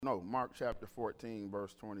No, Mark chapter 14,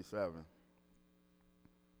 verse 27.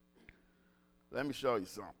 Let me show you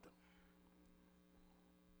something.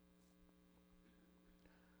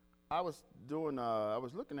 I was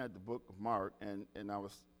looking at the book of Mark, and I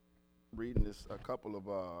was reading a couple of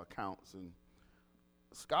accounts, and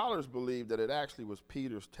scholars believe that it actually was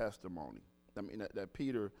Peter's testimony. I mean, that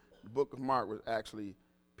Peter, the book of Mark was actually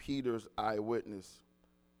Peter's eyewitness,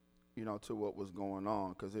 to what was going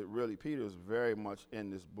on, because Peter is very much in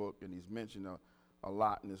this book, and he's mentioned a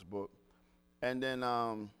lot in this book. And then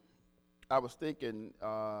I was thinking,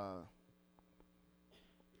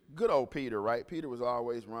 good old Peter, right? Peter was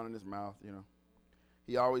always running his mouth,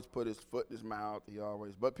 He always put his foot in his mouth.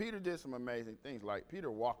 But Peter did some amazing things. Like Peter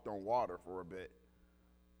walked on water for a bit,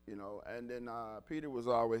 and then Peter was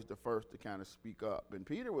always the first to kind of speak up. And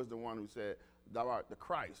Peter was the one who said, "Thou art the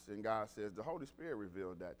Christ," and God says, "The Holy Spirit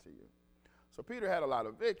revealed that to you." So Peter had a lot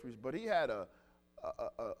of victories, but he had a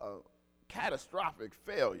catastrophic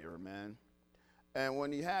failure, man. And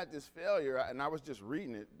when he had this failure, and I was just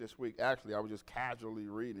reading it this week, actually, I was just casually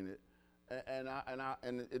reading it, and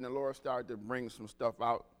the Lord started to bring some stuff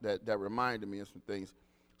out that reminded me of some things.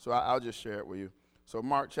 So I'll just share it with you. So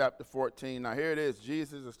Mark chapter 14, now here it is.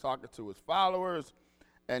 Jesus is talking to his followers,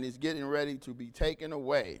 and he's getting ready to be taken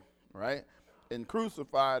away, right, and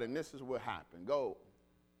crucified, and this is what happened. Go.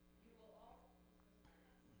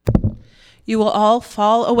 You will all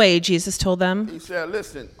fall away, Jesus told them. He said,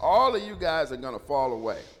 listen, all of you guys are going to fall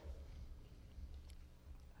away.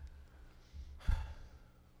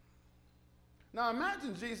 Now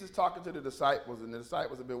imagine Jesus talking to the disciples, and the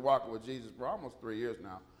disciples have been walking with Jesus for almost 3 years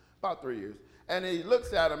now, about 3 years. And he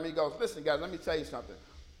looks at them, he goes, listen, guys, let me tell you something.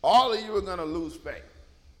 All of you are going to lose faith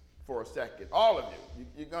for a second. All of you.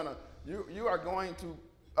 You are going to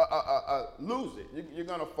lose it. You're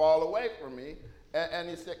going to fall away from me. And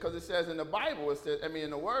he said, because it says in the Bible, in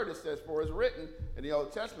the Word, it says, for it's written in the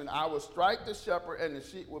Old Testament, I will strike the shepherd and the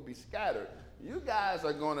sheep will be scattered. You guys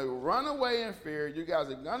are going to run away in fear. You guys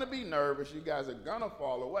are going to be nervous. You guys are going to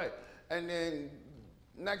fall away. And then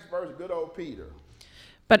next verse, good old Peter.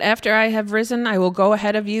 But after I have risen, I will go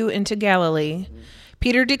ahead of you into Galilee. Mm-hmm.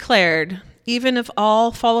 Peter declared, even if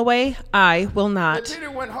all fall away, I will not. And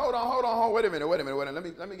Peter went, hold on, wait a minute.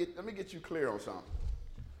 Let me get you clear on something.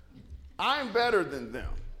 I'm better than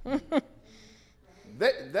them.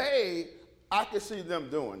 I can see them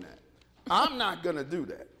doing that. I'm not going to do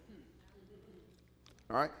that.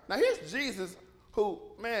 All right? Now, here's Jesus who,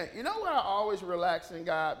 man, you know where I always relax in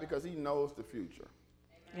God? Because he knows the future.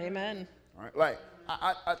 Amen. All right? Like,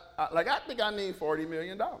 I think I need $40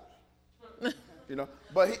 million.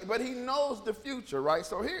 But he knows the future, right?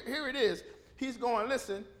 So here it is. He's going,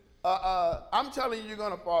 listen, I'm telling you, you're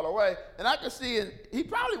going to fall away. And I can see it. He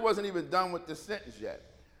probably wasn't even done with this sentence yet.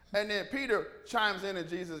 And then Peter chimes in and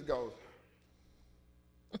Jesus goes.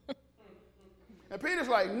 And Peter's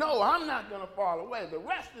like, no, I'm not going to fall away. The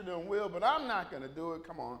rest of them will, but I'm not going to do it.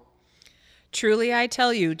 Come on. Truly I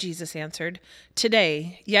tell you, Jesus answered,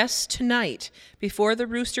 today, yes, tonight, before the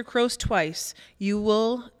rooster crows twice, you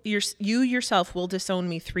yourself will disown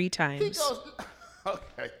me 3 times. He goes,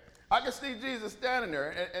 okay. I can see Jesus standing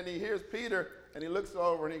there, and he hears Peter, and he looks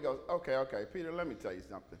over, and he goes, okay, Peter, let me tell you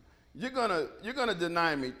something. You're gonna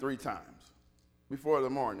deny me 3 times before the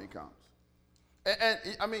morning comes.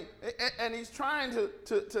 And he's trying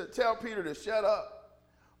to tell Peter to shut up.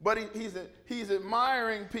 But he's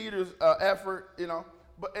admiring Peter's effort,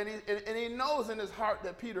 But he knows in his heart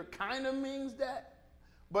that Peter kind of means that.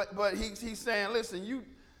 But he's saying, listen, you're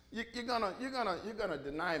gonna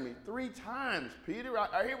deny me 3 times, Peter.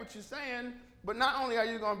 I hear what you're saying. But not only are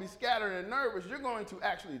you gonna be scattered and nervous, you're going to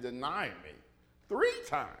actually deny me 3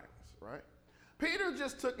 times, right? Peter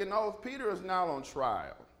just took an oath. Peter is now on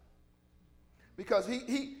trial. Because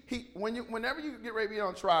whenever you get ready to be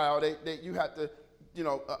on trial, you have to.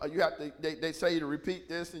 They say to repeat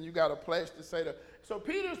this, and you got to pledge to say that. So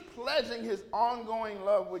Peter's pledging his ongoing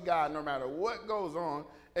love with God no matter what goes on.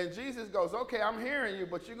 And Jesus goes, okay, I'm hearing you,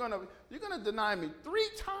 but you're gonna deny me 3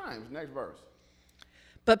 times. Next verse.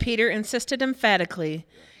 But Peter insisted emphatically,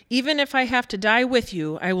 even if I have to die with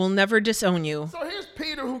you, I will never disown you. So here's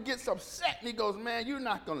Peter who gets upset, and he goes, man, you're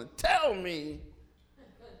not going to tell me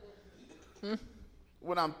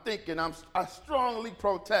what I'm thinking. I strongly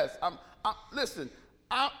protest. Listen,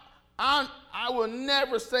 I will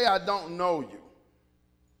never say I don't know you.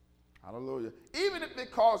 Hallelujah. Even if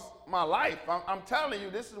it costs my life, I'm telling you,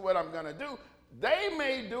 this is what I'm going to do. They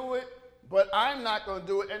may do it, but I'm not going to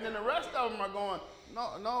do it. And then the rest of them are going,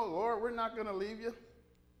 no, Lord, we're not going to leave you.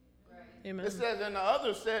 Amen. It says, and the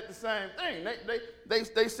others said the same thing.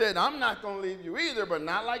 They said, I'm not going to leave you either, but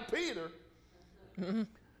not like Peter. Mm-hmm.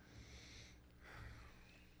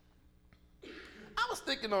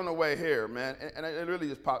 thinking on the way here, man, and it really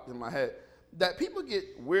just popped in my head, that people get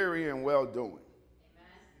weary in well-doing.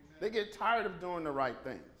 They get tired of doing the right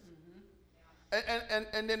things.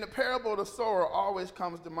 And then the parable of the sower always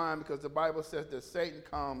comes to mind because the Bible says that Satan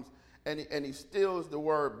comes and he steals the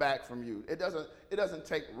word back from you. It doesn't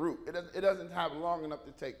take root. It doesn't have long enough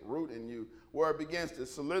to take root in you where it begins to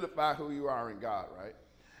solidify who you are in God, right?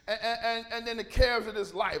 And then the cares of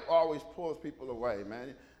this life always pulls people away,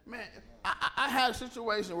 man. Man, I had a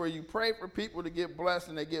situation where you pray for people to get blessed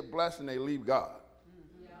and they get blessed and they leave God.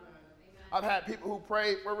 I've had people who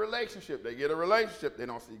pray for a relationship. They get a relationship. They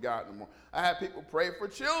don't see God no more. I had people pray for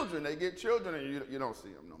children. They get children and you don't see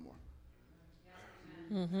them no more.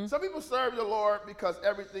 Mm-hmm. Some people serve the Lord because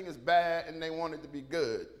everything is bad and they want it to be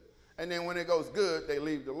good. And then when it goes good, they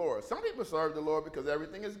leave the Lord. Some people serve the Lord because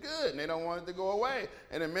everything is good and they don't want it to go away.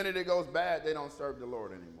 And the minute it goes bad, they don't serve the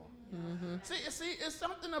Lord anymore. Mm-hmm. See, it's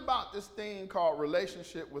something about this thing called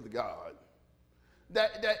relationship with God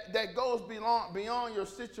that goes beyond your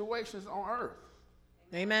situations on earth.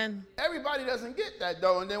 Amen. Everybody doesn't get that,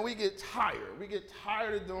 though, and then we get tired. We get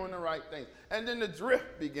tired of doing the right things. And then the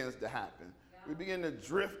drift begins to happen. We begin to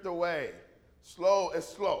drift away. It's slow,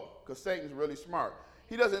 because Satan's really smart.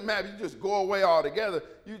 He doesn't matter if you just go away altogether.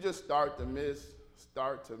 You just start to miss.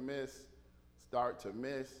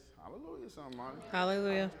 Hallelujah, somebody.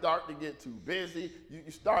 Hallelujah. Start to get too busy.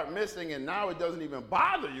 You start missing, and now it doesn't even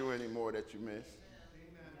bother you anymore that you miss.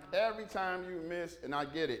 Every time you miss, and I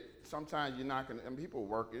get it, sometimes you're not going to, and people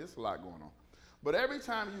work, there's a lot going on. But every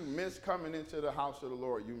time you miss coming into the house of the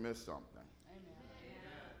Lord, you miss something. Amen.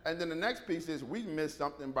 And then the next piece is we miss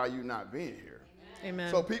something by you not being here.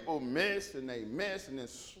 Amen. So people miss, and then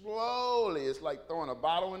slowly, it's like throwing a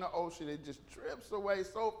bottle in the ocean. It just drifts away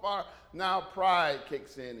so far. Now pride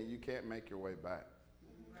kicks in, and you can't make your way back.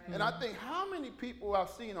 Right. And I think how many people I've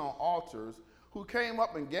seen on altars who came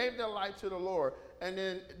up and gave their life to the Lord, and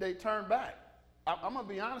then they turned back. I'm going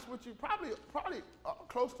to be honest with you, probably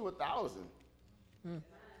close to 1,000.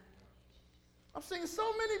 I've seen so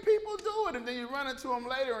many people do it, and then you run into them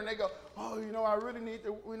later, and they go, oh, I really need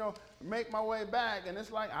to, make my way back. And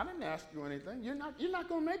it's like, I didn't ask you anything. You're not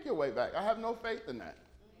going to make your way back. I have no faith in that.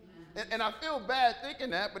 And I feel bad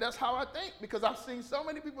thinking that, but that's how I think, because I've seen so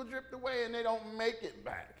many people drift away, and they don't make it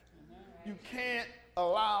back. You can't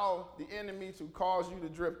allow the enemy to cause you to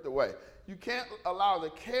drift away. You can't allow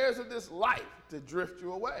the cares of this life to drift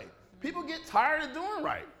you away. People get tired of doing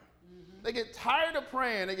right. They get tired of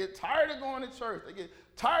praying. They get tired of going to church. They get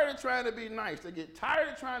tired of trying to be nice. They get tired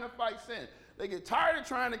of trying to fight sin. They get tired of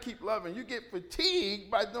trying to keep loving. You get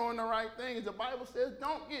fatigued by doing the right things. The Bible says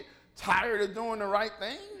don't get tired of doing the right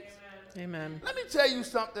things. Amen. Let me tell you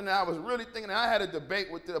something that I was really thinking. I had a debate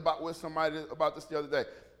with somebody about this the other day.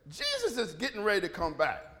 Jesus is getting ready to come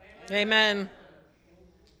back. Amen.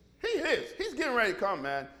 He is. He's getting ready to come,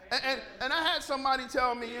 man. And I had somebody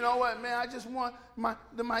tell me, you know what, man, I just want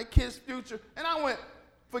my kid's future. And I went,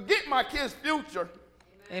 forget my kid's future.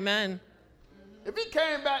 Amen. If he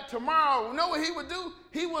came back tomorrow, you know what he would do?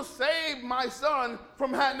 He would save my son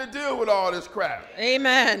from having to deal with all this crap.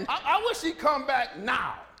 Amen. I wish he'd come back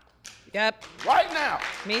now. Yep. Right now.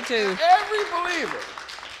 Me too. Every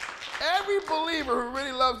believer who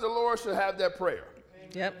really loves the Lord should have that prayer.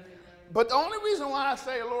 Yep. But the only reason why I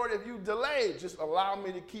say, Lord, if you delay, just allow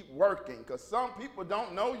me to keep working, because some people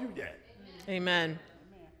don't know you yet. Amen.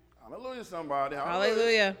 Hallelujah, somebody.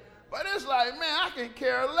 Hallelujah. But it's like, man, I can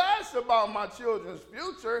care less about my children's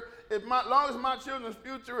future as long as my children's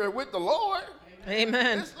future is with the Lord.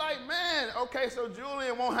 Amen. It's like, man, okay, so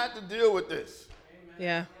Julian won't have to deal with this.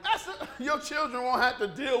 Yeah. Your children won't have to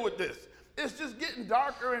deal with this. It's just getting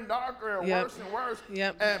darker and darker and worse and worse.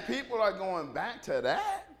 Yep. And people are going back to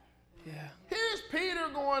that. Yeah. Here's Peter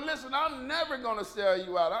going, listen, I'm never going to sell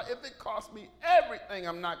you out. If it costs me everything,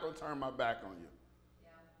 I'm not going to turn my back on you. Yeah.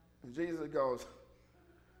 And Jesus goes,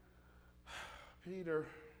 Peter,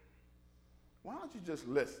 why don't you just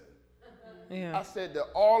listen? Yeah. I said that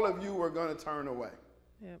all of you are going to turn away.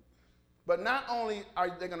 Yep. But not only are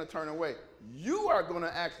they going to turn away, you are going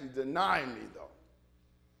to actually deny me, though.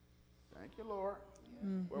 Thank you, Lord.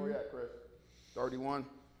 Mm-hmm. Where we at, Chris? 31?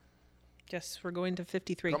 Yes, we're going to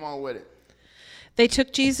 53. Come on with it. They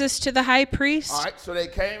took Jesus to the high priest. All right, so they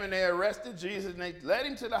came and they arrested Jesus, and they led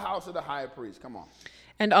him to the house of the high priest. Come on.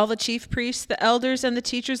 And all the chief priests, the elders, and the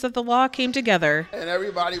teachers of the law came together. And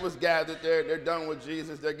everybody was gathered there. They're done with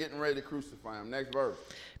Jesus. They're getting ready to crucify him. Next verse.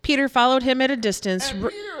 Peter followed him at a distance. And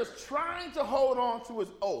Peter is trying to hold on to his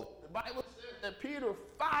oath. The Bible says that Peter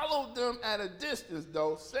followed them at a distance,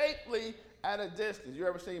 though, safely at a distance. You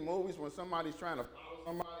ever seen movies when somebody's trying to follow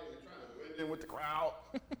somebody and they're trying to blend in with the crowd?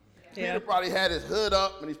 Peter probably had his hood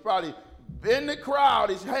up, and he's probably in the crowd.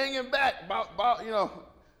 He's hanging back about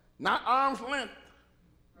not arm's length.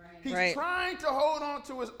 He's trying to hold on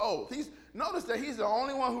to his oath. Notice that he's the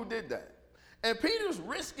only one who did that. And Peter's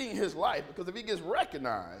risking his life because if he gets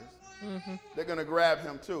recognized, they're going to grab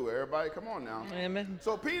him too. Everybody, come on now. Amen.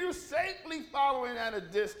 So Peter's safely following at a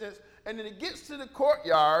distance, and then he gets to the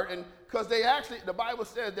courtyard, and because the Bible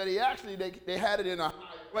says that they had it in a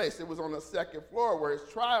high place. It was on the second floor where his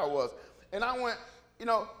trial was. And I went,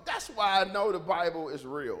 that's why I know the Bible is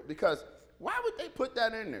real, because why would they put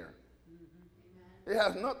that in there? It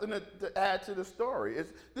has nothing to add to the story.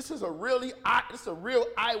 This is a real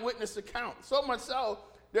eyewitness account. So much so,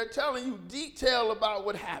 they're telling you detail about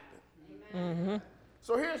what happened. Mm-hmm.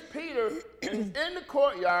 So here's Peter, and he's in the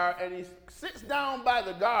courtyard, and he sits down by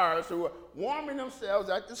the guards who are warming themselves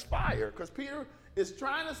at this fire, because Peter is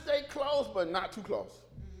trying to stay close, but not too close.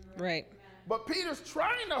 Right. But Peter's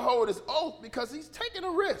trying to hold his oath because he's taking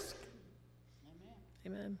a risk.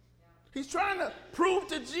 Amen. He's trying to prove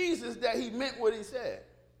to Jesus that he meant what he said.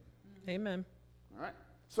 Amen. All right.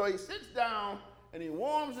 So he sits down and he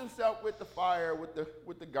warms himself with the fire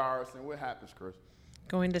with the guards. And what happens, Chris?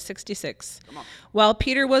 Going to 66. Come on. While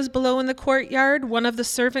Peter was below in the courtyard, one of the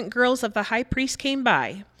servant girls of the high priest came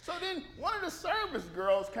by. So then one of the service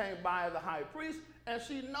girls came by the high priest, and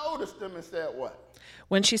she noticed him and said what?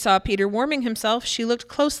 When she saw Peter warming himself, she looked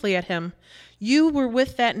closely at him. You were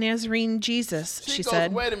with that Nazarene Jesus, she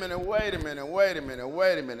said. Wait a minute.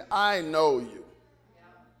 I know you.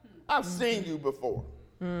 I've seen you before.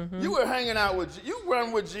 Mm-hmm. You were hanging out you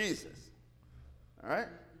run with Jesus. All right?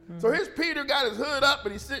 Mm-hmm. So here's Peter, got his hood up,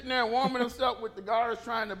 and he's sitting there warming himself with the guards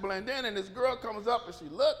trying to blend in, and this girl comes up, and she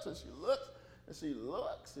looks, and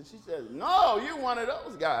she says, no, you're one of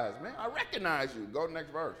those guys, man. I recognize you. Go to the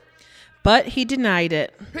next verse. But he denied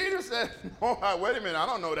it. Peter said, oh, wait a minute, I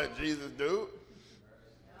don't know that Jesus dude.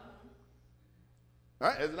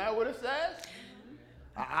 Right? Isn't that what it says?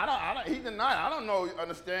 He denied. I don't even know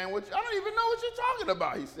what you're talking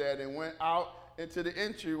about, he said, and went out into the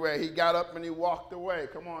entryway. He got up and he walked away.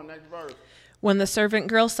 Come on, next verse. When the servant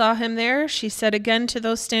girl saw him there, she said again to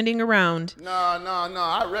those standing around, No,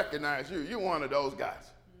 I recognize you. You're one of those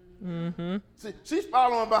guys. Mm-hmm. See, she's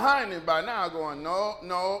following behind him by now going, no.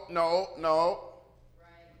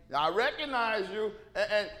 Right. I recognize you.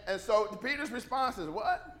 And so Peter's response is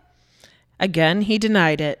what? Again, he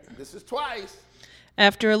denied it. This is twice.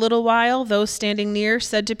 After a little while, those standing near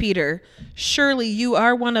said to Peter, surely you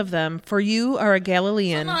are one of them, for you are a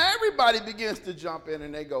Galilean. So now everybody begins to jump in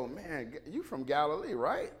and they go, man, you from Galilee,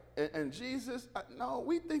 right? And Jesus, no,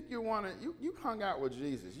 we think you're you hung out with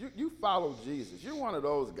Jesus. You follow Jesus. You're one of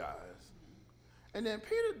those guys. And then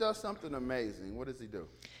Peter does something amazing. What does he do?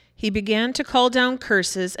 He began to call down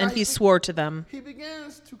curses, and he swore to them. He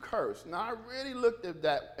begins to curse. Now, I really looked at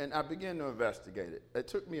that, and I began to investigate it. It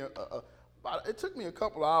took me a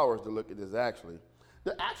couple of hours to look at this, actually.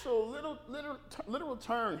 The actual literal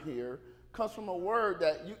term here comes from a word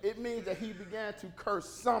it means that he began to curse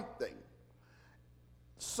something.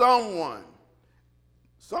 Someone.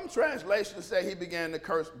 Some translations say he began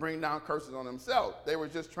to bring down curses on himself. They were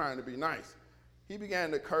just trying to be nice. He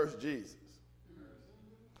began to curse Jesus.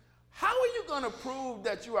 How are you going to prove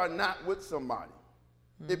that you are not with somebody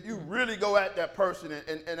if you really go at that person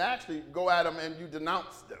and actually go at them and you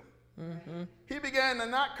denounce them? Mm-hmm. He began to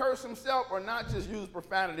not curse himself or not just use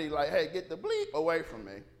profanity like, hey, get the bleep away from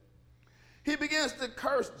me. He begins to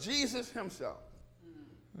curse Jesus himself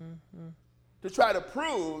to try to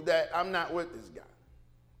prove that I'm not with this guy.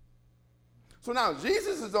 So now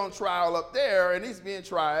Jesus is on trial up there, and he's being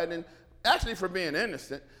tried, and actually for being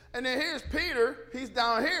innocent. And then here's Peter. He's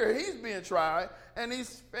down here. He's being tried, and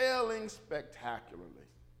he's failing spectacularly.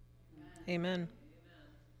 Amen.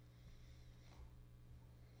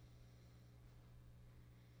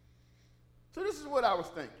 So this is what I was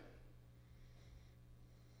thinking.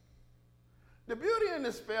 The beauty in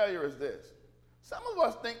this failure is this. Some of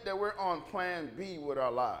us think that we're on plan B with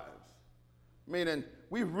our lives, meaning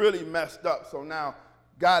we really messed up, so now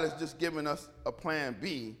God has just given us a plan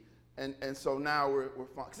B, and so now we're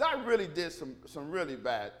fine. Because I really did some really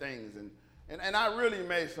bad things, and I really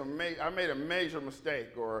made I made a major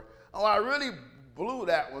mistake, or, I really blew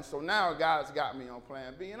that one, so now God's got me on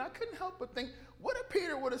plan B. And I couldn't help but think, what if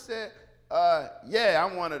Peter would have said, yeah,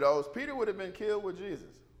 I'm one of those? Peter would have been killed with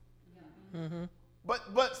Jesus. Yeah. Mm-hmm.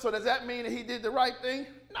 But so does that mean that he did the right thing?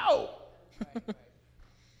 No.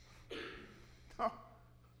 No.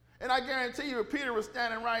 And I guarantee you, if Peter was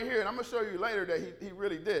standing right here, and I'm going to show you later that he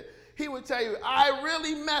really did, he would tell you, I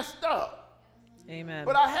really messed up. Amen.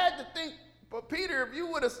 But I had to think, but Peter, if you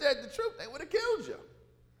would have said the truth, they would have killed you.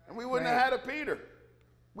 And we wouldn't have had a Peter.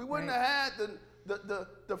 We wouldn't have had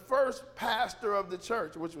the first pastor of the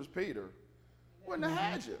church, which was Peter. Wouldn't have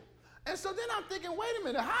had you. And so then I'm thinking, wait a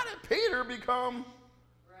minute, how did Peter become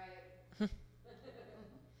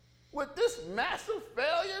with this massive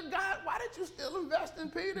failure? God, why did you still invest in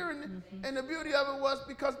Peter? And the beauty of it was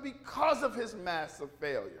because of his massive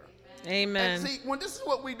failure. Amen. And see, this is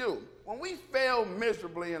what we do. When we fail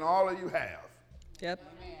miserably, and all of you have, Yep.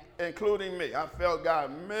 including me, I failed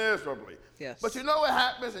God miserably. Yes. But you know what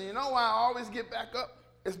happens, and you know why I always get back up?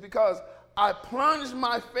 It's because I plunge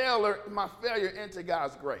my failure into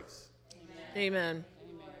God's grace. Amen.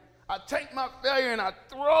 I take my failure and I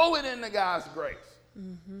throw it into God's grace.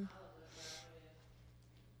 Mm-hmm.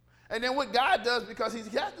 And then what God does, because he's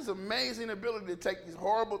got this amazing ability to take these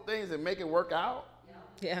horrible things and make it work out.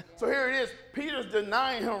 Yeah. So here it is. Peter's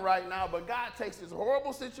denying him right now, but God takes this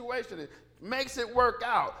horrible situation and makes it work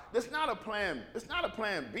out. It's not a plan. It's not a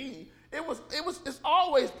plan B. It's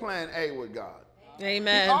always plan A with God.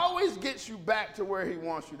 Amen. He always gets you back to where he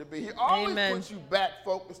wants you to be. He always puts you back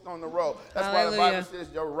focused on the road. That's why the Bible says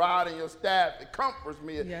your rod and your staff, it comforts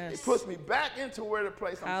me. It puts me back into where the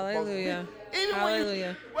place I'm supposed to be.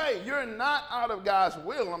 Even when you're not out of God's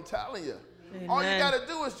will, I'm telling you. Amen. All you got to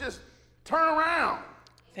do is just turn around.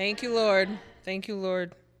 Thank you, Lord. Thank you,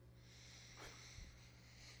 Lord.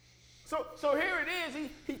 So here it is.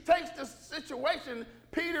 He takes this situation.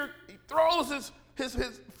 Peter, he throws his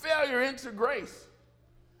failure into grace.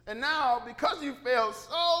 And now, because you failed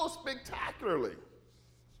so spectacularly,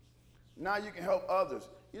 now you can help others.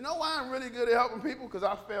 You know why I'm really good at helping people? Because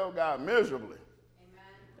I failed God miserably.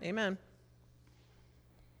 Amen.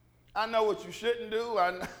 I know what you shouldn't do.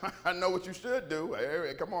 I know what you should do.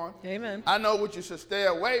 Hey, come on. Amen. I know what you should stay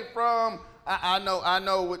away from. I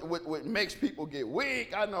know what makes people get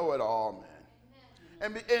weak. I know it all,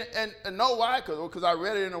 man. And know why? Because I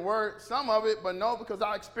read it in the Word, some of it, but no, because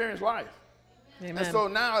I experienced life. Amen. And so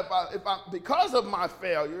now, if I because of my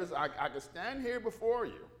failures, I can stand here before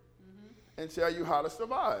you and tell you how to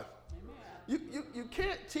survive. You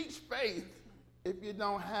can't teach faith if you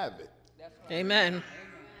don't have it. Amen.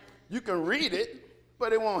 You can read it,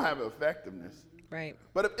 but it won't have effectiveness. Right.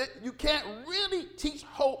 But you can't really teach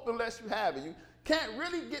hope unless you have it. You can't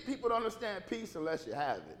really get people to understand peace unless you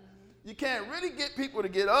have it. You can't really get people to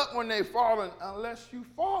get up when they've fallen unless you've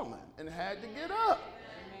fallen and had to get up.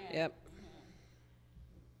 Yep.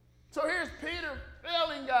 So here's Peter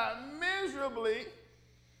failing God miserably,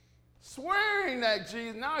 swearing that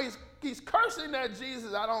Jesus, now he's cursing that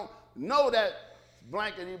Jesus, I don't know that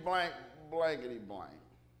blankety blank, blankety blank.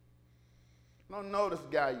 I don't know this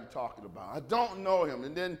guy you're talking about. I don't know him.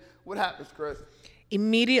 And then what happens, Chris?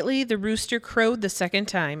 Immediately the rooster crowed the second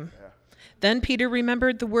time. Yeah. Then Peter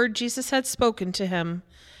remembered the word Jesus had spoken to him.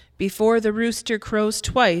 Before the rooster crows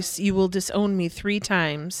twice, you will disown me 3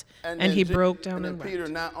 times. And he broke down and wept. Peter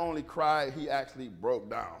not only cried, he actually broke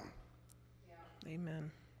down. Yeah.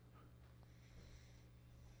 Amen.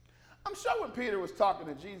 I'm sure when Peter was talking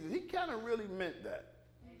to Jesus, he kind of really meant that.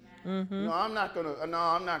 Mm-hmm. No, I'm not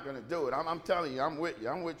gonna do it. I'm telling you, I'm with you.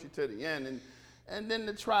 I'm with you to the end. And then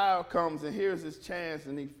the trial comes, and here's his chance,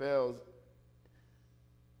 and he fails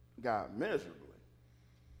God miserably.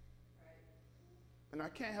 And I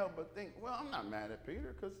can't help but think, well, I'm not mad at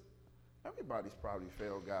Peter because everybody's probably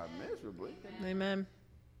failed God miserably. Amen.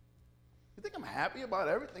 You think I'm happy about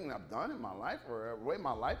everything I've done in my life or the way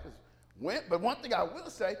my life has went? But one thing I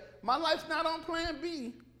will say, my life's not on plan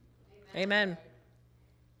B. Amen.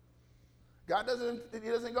 God doesn't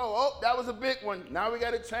go, oh, that was a big one. Now we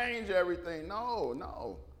got to change everything.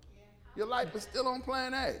 No. Your life is still on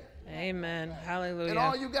plan A. Amen. Hallelujah. And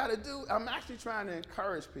all you got to do, I'm actually trying to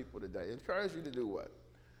encourage people today. Encourage you to do what?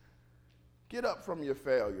 Get up from your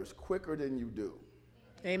failures quicker than you do.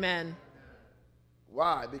 Amen.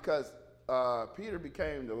 Why? Because Peter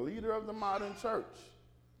became the leader of the modern church.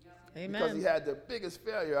 Amen. Because he had the biggest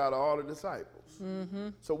failure out of all the disciples. Mm-hmm.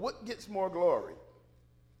 So what gets more glory?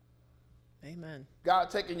 Amen. God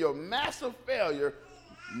taking your massive failure,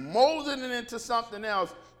 molding it into something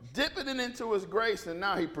else, dipping it into his grace, and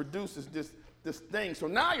now he produces this thing. So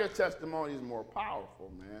now your testimony is more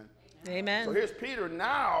powerful, man. Amen. So here's Peter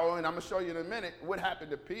now, and I'm going to show you in a minute what happened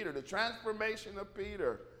to Peter, the transformation of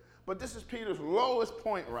Peter. But this is Peter's lowest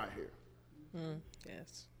point right here.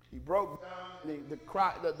 Yes. He broke down,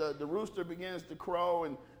 the rooster begins to crow,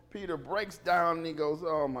 and Peter breaks down, and he goes,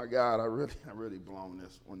 oh, my God, I really blown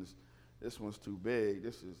this one. This one's too big.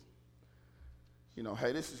 This is,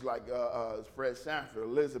 hey, this is like Fred Sanford,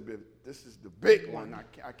 Elizabeth. This is the big one.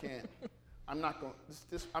 I can't. I'm not going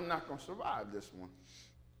to survive this one.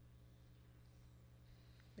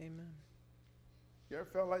 Amen. You ever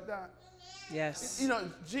felt like that? Yes. You know,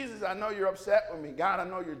 Jesus, I know you're upset with me. God, I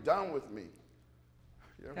know you're done with me.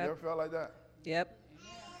 You ever felt like that? Yep.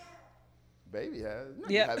 Baby has. No, Yep.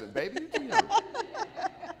 you haven't, baby. You too young.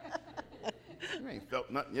 You ain't felt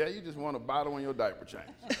nothing. Yeah, you just want a bottle in your diaper change.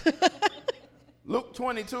 Luke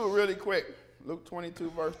 22, really quick. Luke 22,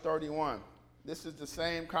 verse 31. This is the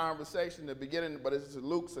same conversation, the beginning, but it's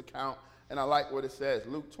Luke's account, and I like what it says.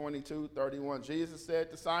 Luke 22, 31. Jesus said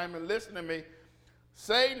to Simon, listen to me.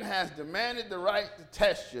 Satan has demanded the right to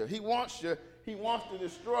test you. He wants to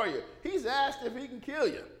destroy you. He's asked if he can kill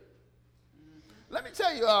you. Let me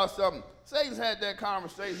tell you all something. Satan's had that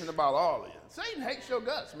conversation about all of you. Satan hates your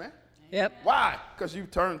guts, man. Yep. Why? Because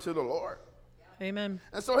you've turned to the Lord. Amen.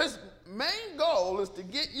 And so his main goal is to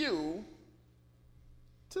get you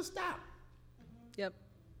to stop. Yep.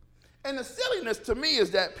 And the silliness to me is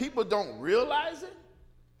that people don't realize it.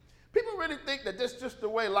 People really think that that's just the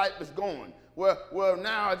way life is going. Well,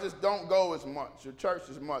 now I just don't go as much, or church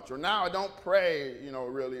as much, or now I don't pray,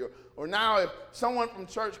 really, or now if someone from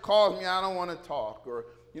church calls me, I don't want to talk, or,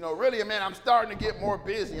 really, man, I'm starting to get more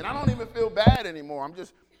busy, and I don't even feel bad anymore. I'm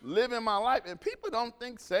just living my life, and people don't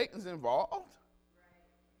think Satan's involved.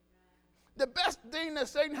 The best thing that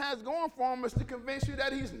Satan has going for him is to convince you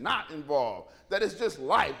that he's not involved, that it's just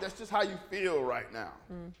life. That's just how you feel right now.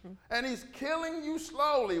 Mm-hmm. And he's killing you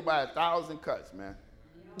slowly by 1,000 cuts, man.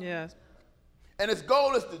 Yes. And his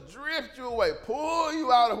goal is to drift you away, pull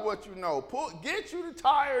you out of what you know, get you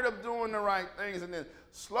tired of doing the right things, and then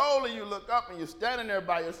slowly you look up and you're standing there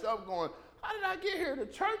by yourself going, how did I get here? The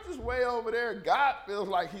church is way over there. God feels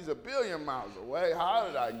like he's a billion miles away. How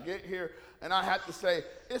did I get here? And I have to say,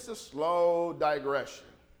 it's a slow digression.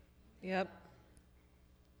 Yep.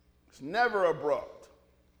 It's never abrupt.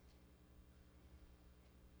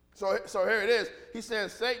 So here it is. He's saying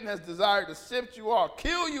Satan has desired to sift you all,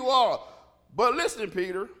 kill you all. But listen,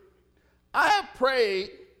 Peter, I have prayed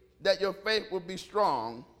that your faith will be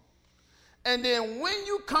strong. And then when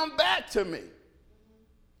you come back to me,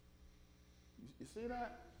 you see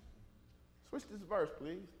that? Switch this verse,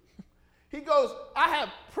 please. He goes, I have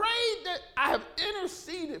prayed that I have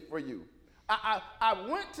interceded for you. I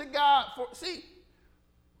went to God for, see,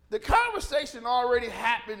 the conversation already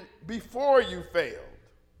happened before you failed.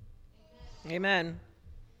 Amen.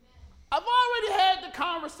 I've already had the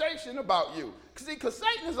conversation about you. See, because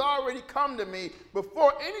Satan has already come to me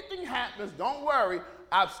before anything happens. Don't worry.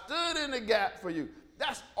 I've stood in the gap for you.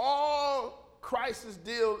 That's all Christ's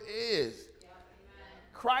deal is. Yeah,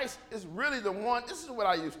 Christ is really the one. This is what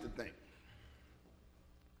I used to think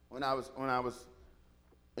when I was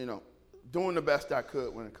doing the best I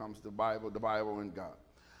could when it comes to the Bible and God.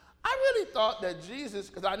 I really thought that Jesus,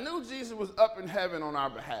 because I knew Jesus was up in heaven on our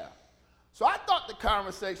behalf. So I thought the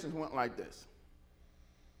conversations went like this.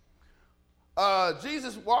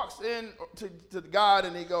 Jesus walks in to God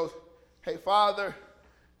and he goes, hey, Father,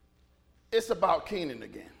 it's about Keenan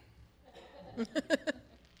again.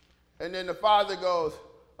 And then the Father goes,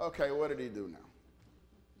 okay, what did he do now?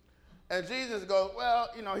 And Jesus goes, well,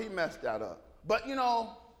 he messed that up. But,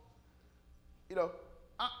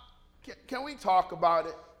 can we talk about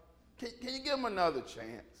it? Can you give him another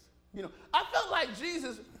chance? I felt like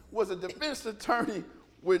Jesus was a defense attorney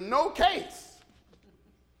with no case.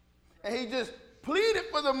 And he just pleaded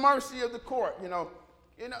for the mercy of the court.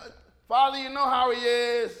 Father, you know how he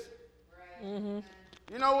is. Right. Mm-hmm.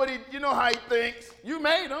 You know how he thinks. You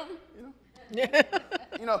made him,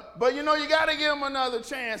 but you got to give him another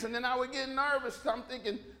chance. And then I would get nervous. I'm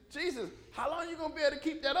thinking, Jesus, how long are you going to be able to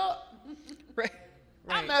keep that up? Right.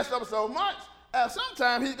 I messed up so much.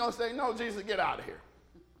 Sometime he's going to say, no, Jesus, get out of here.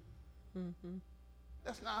 Mm-hmm.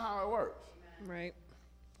 That's not how it works. Right.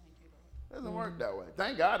 It doesn't work that way.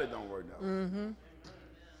 Thank God it don't work that way. Mm-hmm.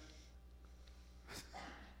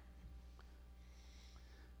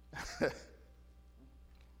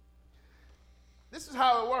 This is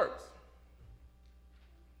how it works.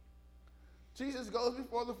 Jesus goes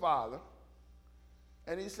before the Father,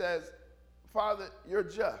 and he says, Father, you're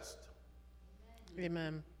just.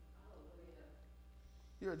 Amen.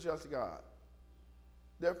 You're a just God.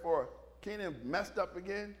 Therefore, Keenan messed up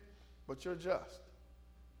again, but you're just.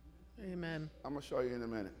 Amen. I'm going to show you in a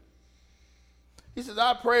minute. He says,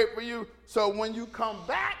 I prayed for you, so when you come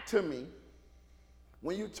back to me,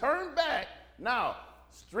 when you turn back, now,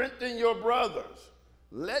 strengthen your brothers.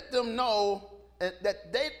 Let them know that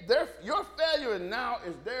your failure now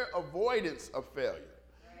is their avoidance of failure.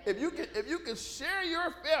 If you can share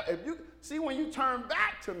your failure, when you turn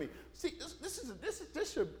back to me,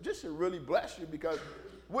 this should really bless you, because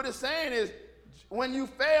what it's saying is, when you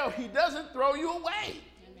fail, he doesn't throw you away.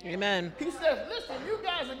 Amen. He says, listen, you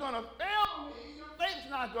guys are going to fail without me, your faith's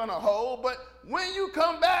not going to hold. But when you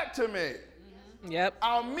come back to me, Yep.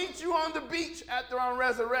 I'll meet you on the beach after I'm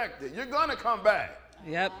resurrected. You're going to come back.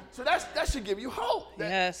 Yep. So that should give you hope. That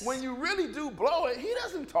Yes. when you really do blow it, he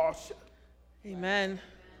doesn't toss you. Amen.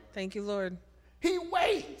 Thank you, Lord. He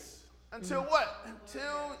waits until what?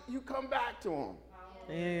 Until you come back to him.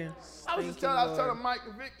 Yes. I was telling Mike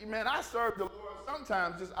and Vicky, man, I serve the Lord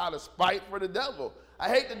sometimes just out of spite for the devil. I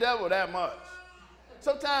hate the devil that much.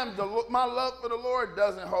 Sometimes my love for the Lord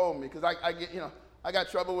doesn't hold me because I get, I got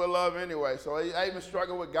trouble with love anyway, so I even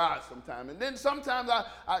struggle with God sometimes. And then sometimes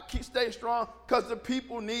I stay strong because the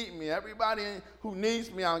people need me. Everybody who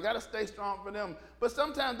needs me, I got to stay strong for them. But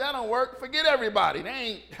sometimes that don't work. Forget everybody. They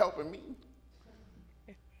ain't helping me.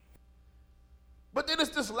 But then it's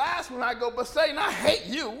this last one I go, but Satan, I hate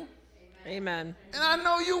you. Amen. And I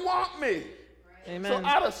know you want me. Amen. So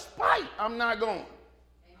out of spite, I'm not going.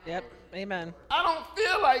 Yep. Amen. I don't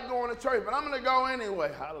feel like going to church, but I'm going to go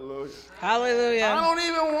anyway. Hallelujah. Hallelujah. I don't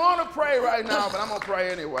even want to pray right now, but I'm going to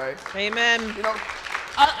pray anyway. Amen.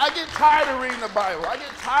 I get tired of reading the Bible. I get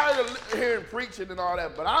tired of hearing preaching and all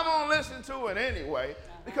that, but I'm going to listen to it anyway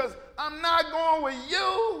because I'm not going with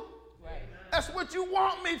you. That's what you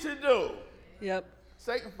want me to do. Yep.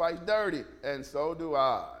 Satan fights dirty, and so do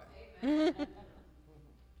I. I'm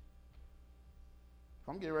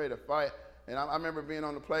getting ready to fight. And I remember being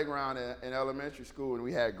on the playground in elementary school, and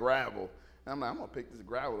we had gravel. And I'm like, I'm going to pick this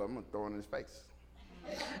gravel up. I'm going to throw it in his face.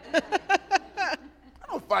 I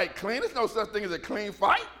don't fight clean. There's no such thing as a clean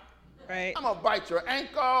fight. Right. I'm going to bite your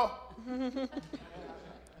ankle.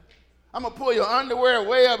 I'm going to pull your underwear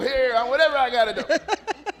way up here. Whatever I got to do.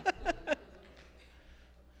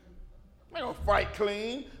 I don't fight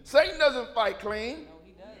clean. Satan doesn't fight clean.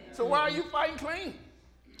 So why are you fighting clean?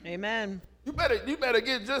 Amen. You better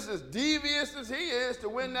get just as devious as he is to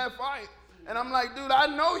win that fight. And I'm like, dude, I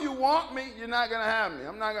know you want me. You're not going to have me.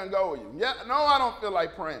 I'm not going to go with you. Yeah, no, I don't feel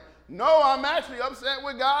like praying. No, I'm actually upset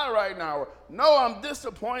with God right now. No, I'm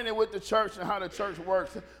disappointed with the church and how the church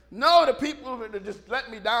works. No, the people that just let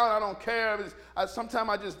me down, I don't care. Sometimes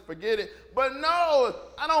I just forget it. But no,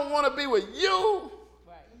 I don't want to be with you.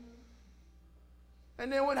 Right.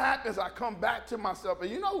 And then what happens? I come back to myself. And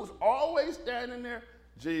you know who's always standing there?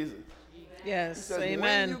 Jesus. Yes, he says,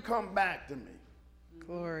 amen. When you come back to me,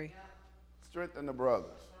 glory, strengthen the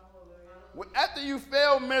brothers. After you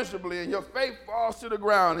fail miserably and your faith falls to the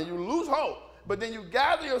ground and you lose hope, but then you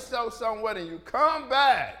gather yourself somewhere and you come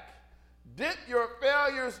back, dip your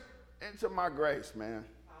failures into my grace, man.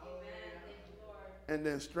 And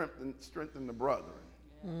then strengthen the brethren.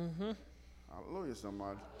 Mm-hmm. Hallelujah,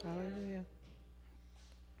 somebody. Hallelujah.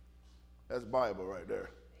 That's Bible right there.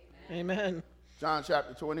 Amen. John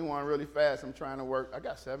chapter 21, really fast. I'm trying to work. I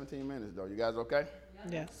got 17 minutes, though. You guys okay?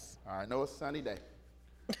 Yes. All right, know it's a sunny day.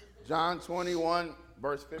 John 21,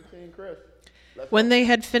 verse 15, Chris. When they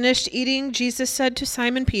had finished eating, Jesus said to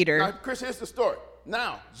Simon Peter. Now, Chris, here's the story.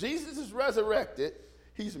 Now, Jesus is resurrected.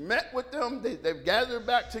 He's met with them. They've gathered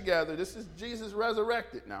back together. This is Jesus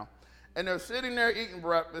resurrected now. And they're sitting there eating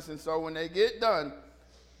breakfast. And so when they get done,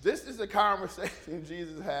 this is the conversation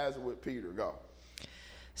Jesus has with Peter. Go.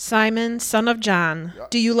 Simon, son of John,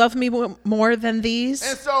 do you love me more than these?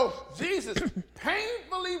 And so Jesus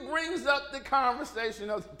painfully brings up the conversation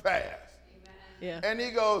of the past. Yeah. And he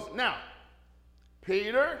goes, now,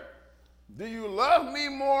 Peter, do you love me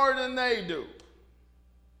more than they do?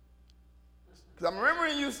 Because I'm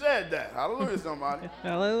remembering you said that. Hallelujah, somebody.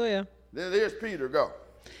 Hallelujah. There's Peter. Go.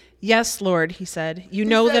 Yes, Lord, he said. You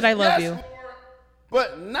know that I love you. Lord,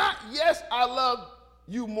 but not yes, I love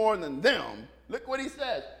you more than them. Look what he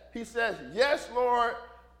says. He says, yes, Lord,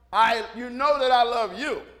 you know that I love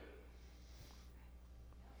you.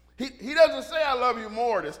 He doesn't say I love you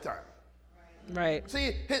more this time. Right.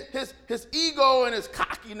 See, his ego and his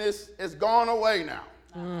cockiness is gone away now.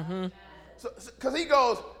 Mm-hmm. Because he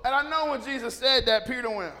goes, and I know when Jesus said that, Peter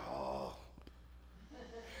went, oh.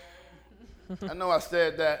 I know I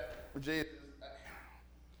said that, but Jesus,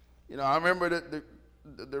 I remember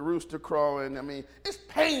the rooster crowing. I mean, it's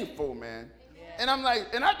painful, man. And I'm like,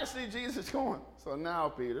 and I can see Jesus going, so now,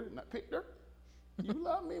 Peter, you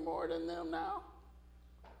love me more than them now?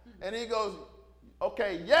 And he goes,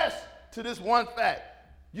 okay, yes, to this one fact.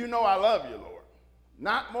 You know I love you, Lord.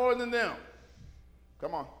 Not more than them.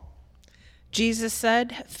 Come on. Jesus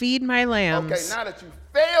said, feed my lambs. Okay, now that you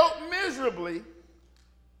failed miserably,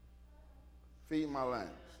 feed my lambs.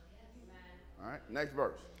 All right, next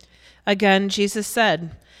verse. Again, Jesus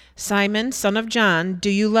said, Simon, son of John, do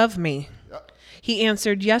you love me? Yep. He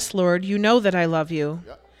answered, yes, Lord, you know that I love you.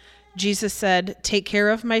 Yep. Jesus said, take care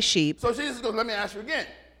of my sheep. So Jesus goes, let me ask you again.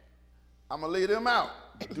 I'm going to leave them out.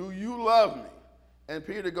 do you love me? And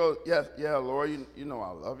Peter goes, yes, yeah, Lord, you know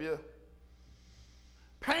I love you.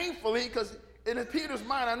 Painfully, because in Peter's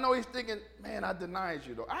mind, I know he's thinking, man, I denied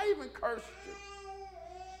you, though. I even cursed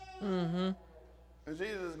you. Mm-hmm. And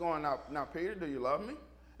Jesus is going, now, Peter, do you love me?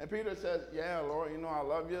 And Peter says, yeah, Lord, you know I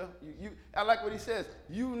love you. I like what he says.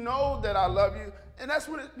 You know that I love you. And that's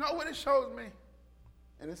what it shows me.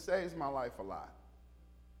 And it saves my life a lot.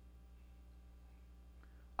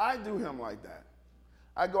 I do him like that.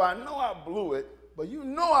 I go, I know I blew it, but you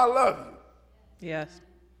know I love you. Yes.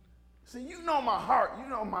 See, you know my heart. You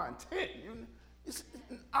know my intent.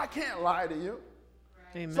 I can't lie to you.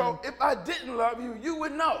 Amen. So if I didn't love you, you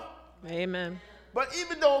would know. Amen. But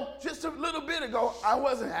even though just a little bit ago I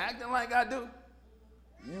wasn't acting like I do,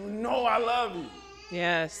 you know I love you.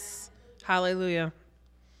 Yes. Hallelujah.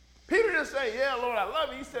 Peter didn't say, yeah, Lord, I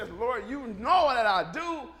love you. He says, Lord, you know that I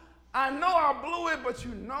do. I know I blew it, but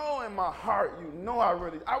you know in my heart, you know I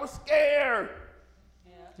was scared.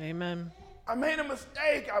 Yeah. Amen. I made a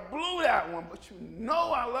mistake. I blew that one, but you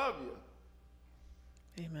know I love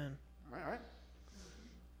you. Amen. All right.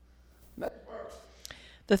 Next verse.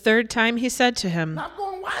 The third time he said to him. Now I'm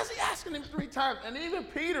going, why is he asking him 3 times? And even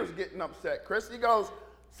Peter's getting upset. Chris, he goes,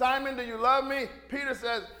 Simon, do you love me? Peter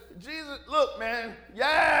says, Jesus, look, man,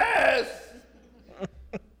 yes.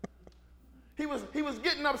 He was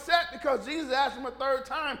getting upset because Jesus asked him a 3rd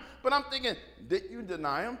time. But I'm thinking, did you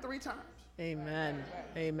deny him 3 times? Amen.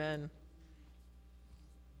 Amen.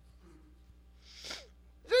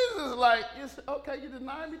 Jesus is like, okay, you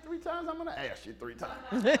denied me 3 times? I'm going to ask you 3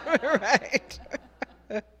 times. Right.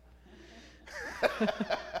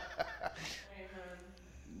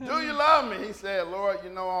 Do you love me? He said, Lord, you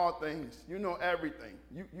know all things. You know everything.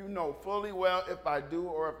 You know fully well if I do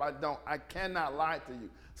or if I don't. I cannot lie to you.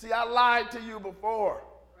 See, I lied to you before.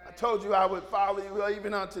 I told you I would follow you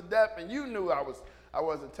even unto death, and you knew I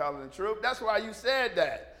wasn't telling the truth. That's why you said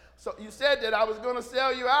that. So you said that I was going to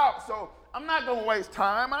sell you out. So I'm not going to waste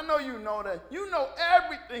time. I know you know that. You know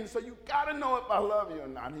everything, so you got to know if I love you or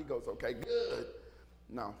not. And he goes, okay, good.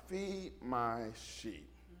 Now feed my sheep.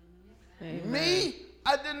 Amen. Me?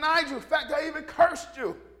 I denied you. In fact, I even cursed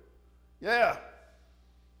you. Yeah.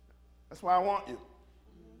 That's why I want you.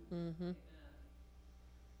 Mm-hmm.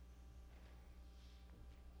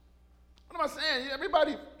 What am I saying?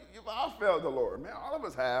 Everybody, I failed the Lord, man. All of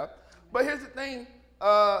us have. But here's the thing.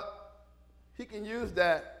 He can use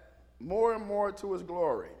that more and more to his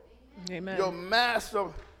glory. Amen. Your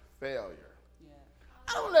massive failure. Yeah.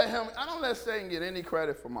 I don't let Satan get any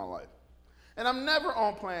credit for my life. And I'm never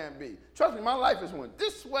on plan B. Trust me, my life has went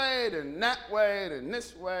this way, then that way, then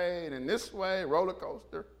this way, then this way, roller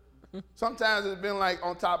coaster. Sometimes it's been like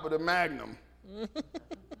on top of the Magnum.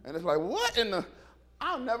 And it's like, what in the...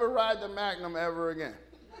 I'll never ride the Magnum ever again.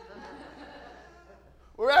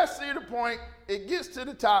 We're at Cedar Point, it gets to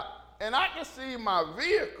the top, and I can see my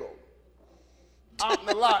vehicle out in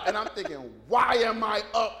the lot, and I'm thinking, why am I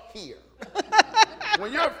up here?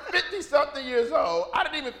 When you're 50-something years old, I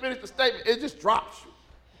didn't even finish the statement, it just drops you.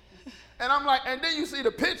 And I'm like, and then you see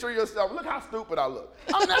the picture of yourself, look how stupid I look.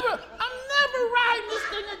 I'm never riding this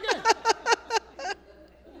thing again.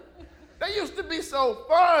 They used to be so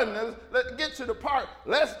fun. Let's get to the park.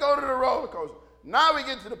 Let's go to the roller coaster. Now we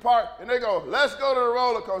get to the park, and they go, let's go to the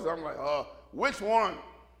roller coaster. I'm like, which one?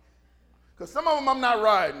 Because some of them I'm not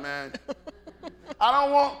riding, man. I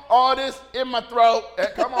don't want all this in my throat.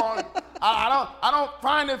 Come on. I don't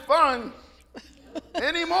find it fun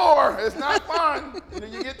anymore. It's not fun. And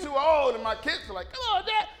then you get too old, and my kids are like, come on,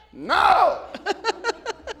 Dad. No.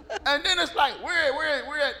 And then it's like,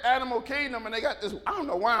 we're at Animal Kingdom, and they got this, I don't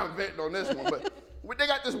know why I'm venting on this one, but they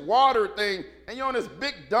got this water thing, and you're on this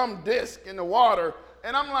big dumb disc in the water,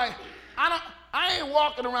 and I'm like, I ain't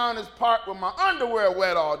walking around this park with my underwear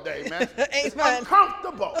wet all day, man. It's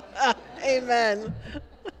uncomfortable. Amen.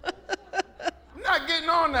 I'm not getting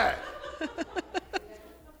on that.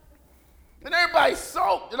 And everybody's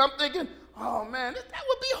soaked, and I'm thinking, oh man, that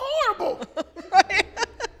would be horrible. Right.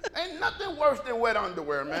 Ain't nothing worse than wet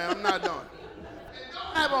underwear, man. I'm not doing it. And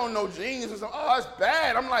don't have on no jeans or something. Oh, it's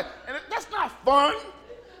bad. I'm like, and that's not fun.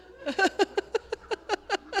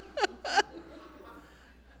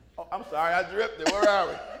 Oh, I'm sorry, I drifted. Where are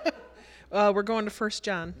we? We're going to 1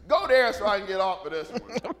 John. Go there so I can get off of this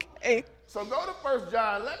one. Okay. So go to 1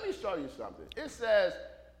 John. Let me show you something. It says,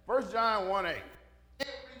 1 John 1:8. If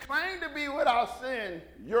you claim to be without sin,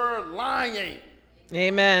 you're lying.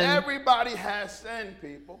 Amen. Everybody has sin,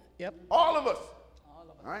 people. Yep. All of us.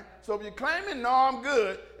 All right? So if you're claiming, no, I'm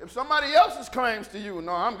good. If somebody else's claims to you,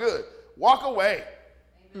 no, I'm good, walk away.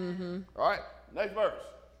 Mm-hmm. All right? Next verse.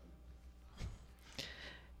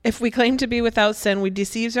 If we claim to be without sin, we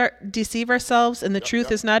deceive ourselves, and the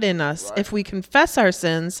truth is not in us. Right. If we confess our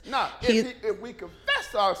sins, Now, if we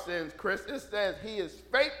confess our sins, Chris, it says he is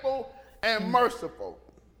faithful and merciful.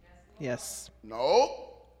 yes,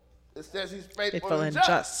 No, it says he's faithful and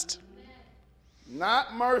just.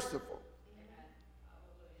 Not merciful.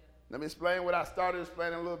 Let me explain what I started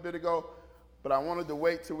explaining a little bit ago, but I wanted to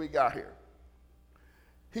wait till we got here.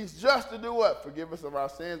 He's just to do what? Forgive us of our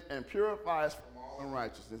sins and purify us from all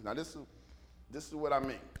unrighteousness. Now, this is what I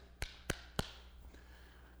mean.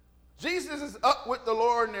 Jesus is up with the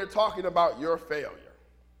Lord, and they're talking about your failure.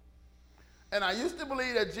 And I used to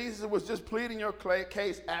believe that Jesus was just pleading your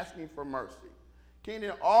case, asking for mercy.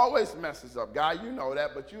 Keenan always messes up. God, you know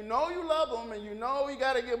that, but you know you love him, and you know you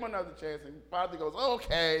got to give him another chance. And Father goes,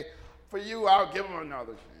 okay, for you, I'll give him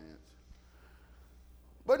another chance.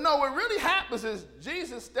 But no, what really happens is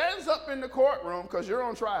Jesus stands up in the courtroom because you're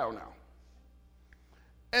on trial now.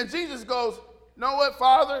 And Jesus goes, you know what,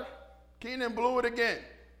 Father? Keenan blew it again.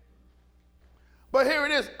 But here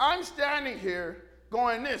it is. I'm standing here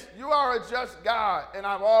going this. You are a just God, and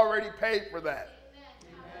I've already paid for that.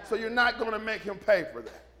 Amen. So you're not going to make him pay for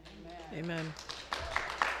that. Amen.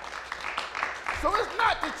 So it's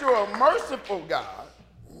not that you're a merciful God.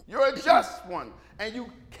 You're a just one. And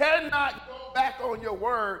you cannot go back on your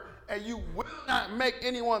word, and you will not make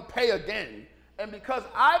anyone pay again. And because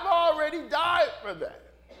I've already died for that.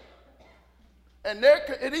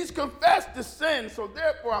 And he's confessed the sin, so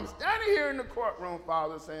therefore I'm standing here in the courtroom,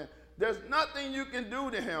 Father, saying, there's nothing you can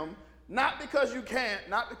do to him, not because you can't,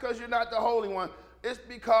 not because you're not the Holy One. It's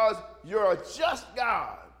because you're a just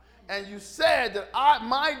God, and you said that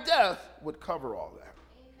my death would cover all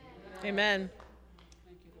that. Amen.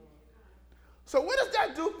 So what does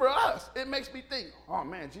that do for us? It makes me think, oh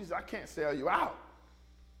man, Jesus, I can't sell you out.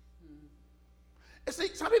 And see,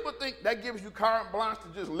 some people think that gives you carte blanche to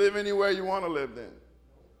just live anywhere you want to live then.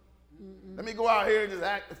 Let me go out here and just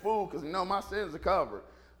act the fool because my sins are covered.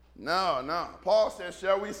 No. Paul says,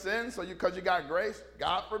 shall we sin because you got grace?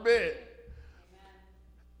 God forbid. Amen.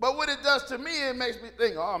 But what it does to me, it makes me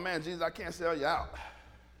think, oh man, Jesus, I can't sell you out.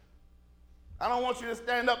 I don't want you to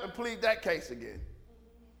stand up and plead that case again.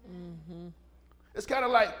 Mm-hmm. It's kind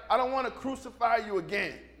of like, I don't want to crucify you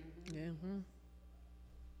again. Mm-hmm.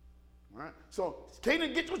 All right? So,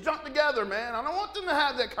 Keenan, get your junk together, man. I don't want them to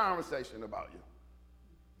have that conversation about you.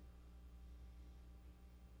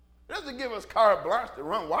 It doesn't give us carte blanche to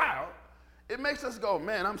run wild. It makes us go,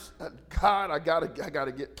 man, God, I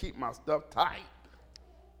gotta keep my stuff tight.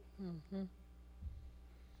 Mm-hmm.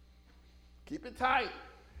 Keep it tight.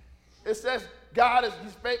 It says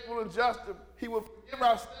he's faithful and just. He will forgive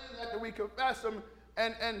our sins after we confess them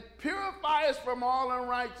and purify us from all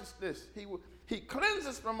unrighteousness. He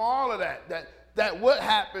cleanses from all of that what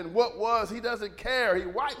happened, what was, he doesn't care. He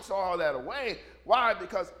wipes all that away. Why?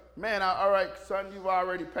 Because, man, all right, son, you've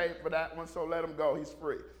already paid for that one, so let him go. He's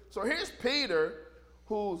free. So here's Peter,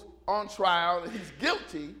 who's on trial, and he's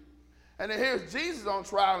guilty. And then here's Jesus on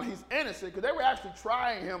trial, and he's innocent, because they were actually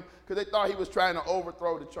trying him because they thought he was trying to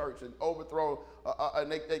overthrow the church and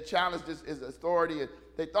and they challenged his authority, and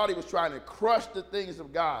they thought he was trying to crush the things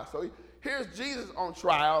of God. So here's Jesus on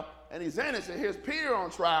trial, and he's innocent. Here's Peter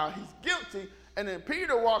on trial. He's guilty, and then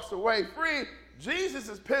Peter walks away free. Jesus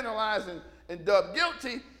is penalized and dubbed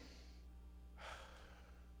guilty,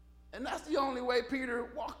 and that's the only way Peter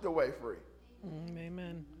walked away free.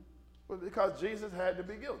 Amen. Was because Jesus had to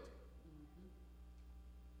be guilty.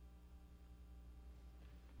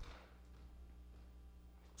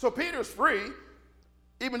 So Peter's free,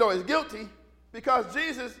 even though he's guilty, because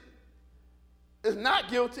Jesus is not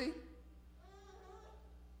guilty.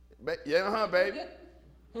 Yeah, baby.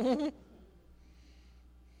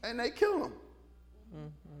 And they kill him.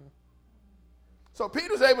 Mm-hmm. So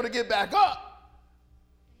Peter's able to get back up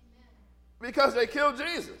because they killed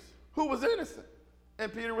Jesus, who was innocent,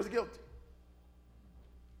 and Peter was guilty.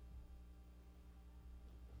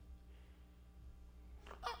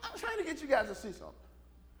 I'm trying to get you guys to see something.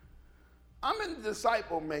 I'm in the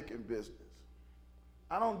disciple-making business.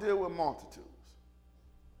 I don't deal with multitudes.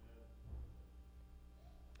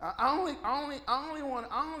 I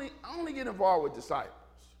only get involved with disciples.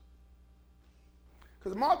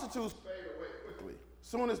 Because multitudes fade away quickly. As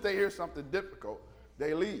soon as they hear something difficult,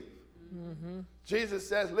 they leave. Mm-hmm. Jesus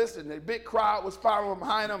says, listen, the big crowd was following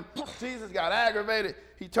behind him. Jesus got aggravated.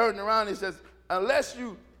 He turned around and he says, unless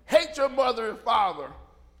you hate your mother and father,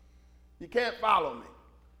 you can't follow me.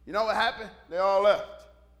 You know what happened? They all left.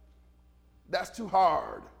 That's too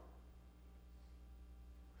hard.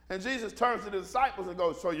 And Jesus turns to the disciples and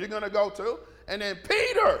goes, so you're going to go too? And then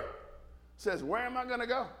Peter says, where am I going to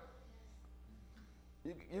go?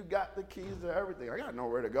 You got the keys to everything. I got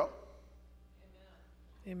nowhere to go.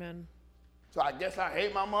 Amen. So I guess I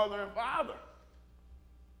hate my mother and father.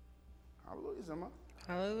 Hallelujah, somebody.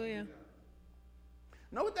 Hallelujah.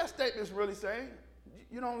 Know what that statement is really saying?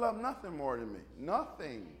 You don't love nothing more than me.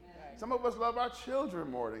 Nothing. Some of us love our children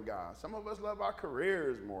more than God. Some of us love our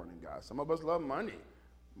careers more than God. Some of us love money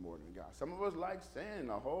more than God. Some of us like sin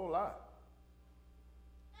a whole lot.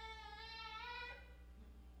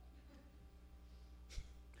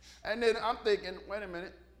 And then I'm thinking, wait a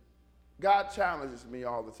minute, God challenges me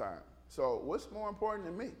all the time. So what's more important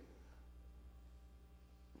than me?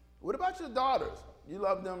 What about your daughters? You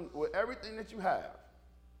love them with everything that you have.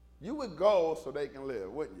 You would go so they can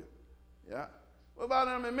live, wouldn't you? Yeah. What about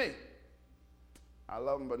them and me? I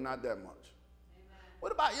love them, but not that much. Amen.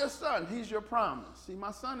 What about your son? He's your promise. See,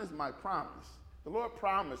 my son is my promise. The Lord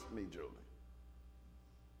promised me, Julie.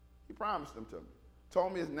 He promised him to me.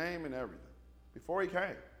 Told me his name and everything before he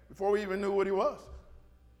came, before we even knew what he was.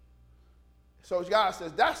 So God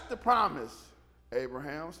says, that's the promise,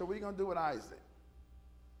 Abraham. So what are you going to do with Isaac?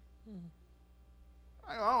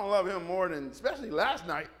 I don't love him more than, especially last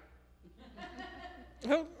night.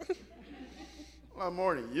 I love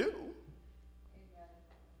more than you.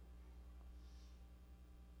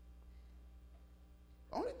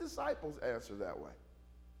 Only disciples answer that way.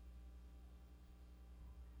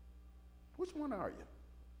 Which one are you?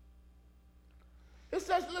 It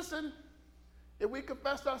says, listen, if we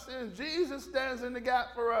confess our sins, Jesus stands in the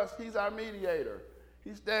gap for us. He's our mediator.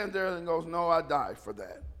 He stands there and goes, no, I died for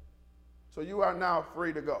that. So you are now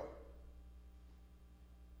free to go.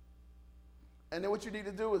 And then what you need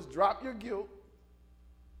to do is drop your guilt,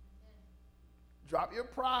 drop your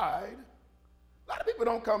pride. A lot of people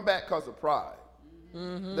don't come back because of pride.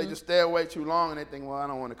 Mm-hmm. They just stay away too long and they think, well, I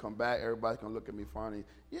don't want to come back. Everybody's going to look at me funny.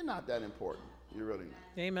 You're not that important. You're really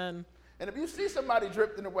not. Amen. And if you see somebody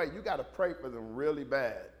drifting away, you got to pray for them really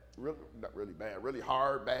bad. Not really bad, really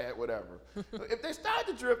hard, bad, whatever. If they start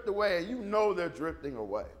to drift away, you know they're drifting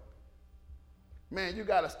away. Man, you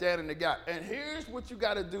got to stand in the gap. And here's what you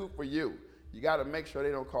got to do for you. You got to make sure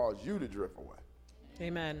they don't cause you to drift away.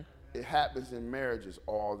 Amen. It happens in marriages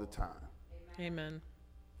all the time. Amen.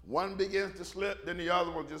 One begins to slip, then the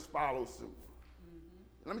other one just follows suit.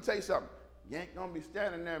 Mm-hmm. Let me tell you something. You ain't going to be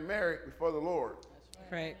standing there married before the Lord.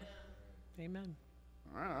 That's right. Amen.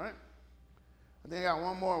 All right. I think I got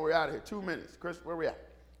one more and we're out of here. 2 minutes. Chris, where we at?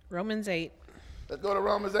 Romans 8. Let's go to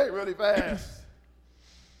Romans 8 really fast.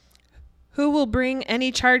 Who will bring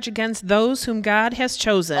any charge against those whom God has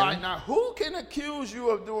chosen? All right, now who can accuse you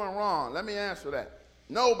of doing wrong? Let me answer that.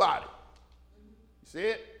 Nobody. You see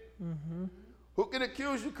it? Mm-hmm. Who can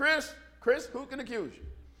accuse you, Chris? Chris, who can accuse you?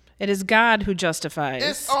 It is God who justifies.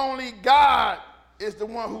 It's only God is the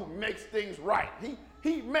one who makes things right.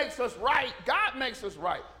 He makes us right. God makes us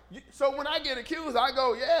right. So when I get accused, I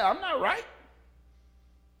go, yeah, I'm not right.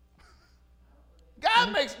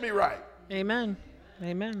 God makes me right. Amen.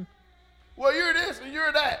 Amen. Well, you're this and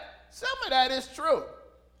you're that. Some of that is true.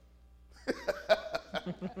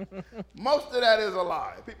 Most of that is a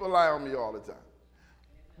lie. People lie on me all the time.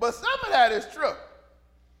 But some of that is true.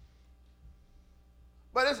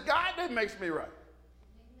 But it's God that makes me right.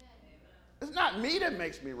 It's not me that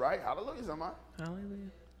makes me right. Hallelujah, somebody. Hallelujah.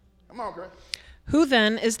 Come on, Chris. Who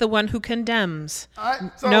then is the one who condemns? All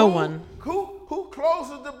right, so no one. Who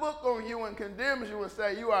closes the book on you and condemns you and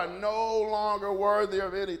say you are no longer worthy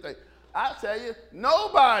of anything? I tell you,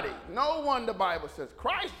 nobody, no one, the Bible says.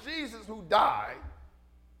 Christ Jesus who died.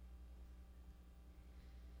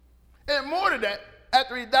 And more than that,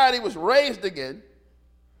 after he died, he was raised again.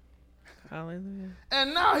 Hallelujah.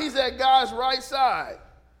 And now he's at God's right side,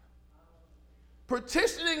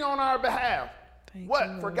 petitioning on our behalf. Thank What?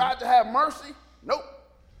 you, For Lord. God to have mercy? Nope.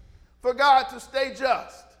 For God to stay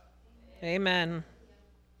just. Amen.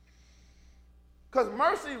 Because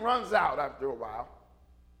mercy runs out after a while.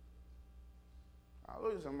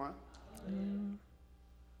 Hallelujah, somebody.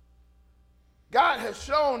 God has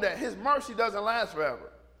shown that his mercy doesn't last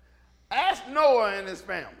forever. Ask Noah and his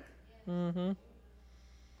family. Mm-hmm.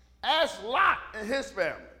 Ask Lot and his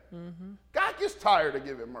family. Mm-hmm. God gets tired of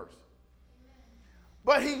giving mercy.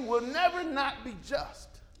 But he will never not be just.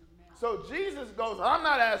 So Jesus goes, I'm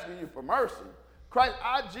not asking you for mercy. Christ,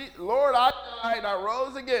 Lord, I died, I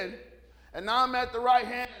rose again, and now I'm at the right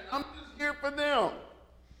hand, and I'm just here for them.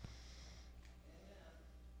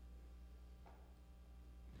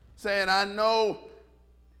 Saying, I know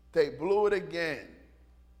they blew it again,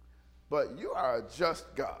 but you are a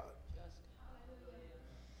just God.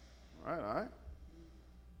 All right.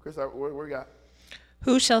 Chris, what we got?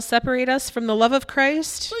 Who shall separate us from the love of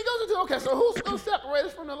Christ? So he goes into, okay, so who's going to separate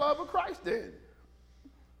us from the love of Christ then?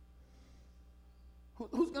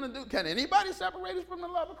 Who's going to do? Can anybody separate us from the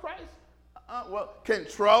love of Christ? Well, can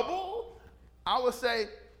trouble? I would say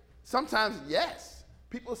sometimes yes.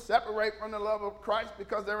 People separate from the love of Christ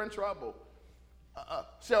because they're in trouble.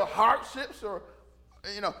 Shall hardships or,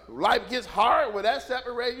 life gets hard, will that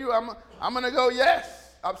separate you? I'm going to go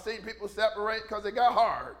yes. I've seen people separate because it got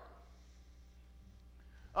hard.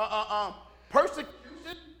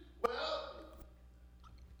 Persecution, well,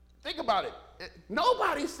 think about it.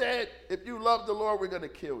 Nobody said, if you love the Lord, we're going to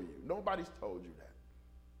kill you. Nobody's told you that.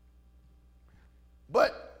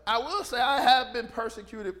 But I will say I have been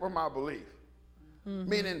persecuted for my belief. Mm-hmm.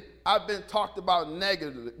 Meaning I've been talked about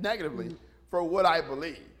negatively for what I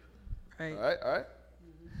believe. Right. All right?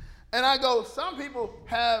 Mm-hmm. And I go, some people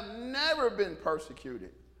have never been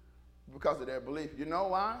persecuted because of their belief. You know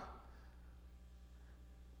why?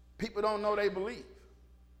 People don't know they believe.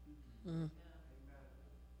 Mm-hmm.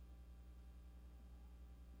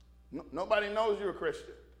 Nobody knows you're a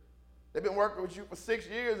Christian. They've been working with you for 6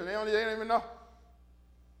 years and they don't even know.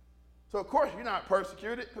 So of course you're not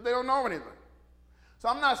persecuted because they don't know anything. So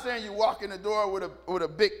I'm not saying you walk in the door with a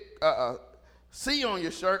big C on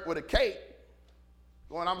your shirt with a cape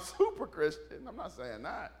going, I'm super Christian. I'm not saying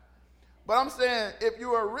that. But I'm saying if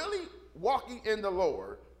you are really walking in the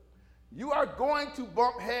Lord, you are going to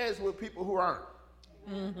bump heads with people who aren't.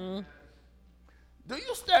 Mm-hmm. Do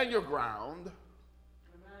you stand your ground?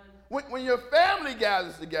 When your family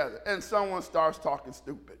gathers together and someone starts talking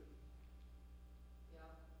stupid,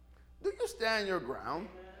 do you stand your ground?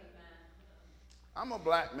 I'm a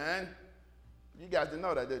black man. You guys didn't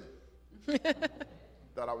know that, did you?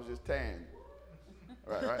 Thought I was just tan.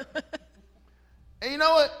 Right. And you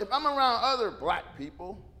know what? If I'm around other black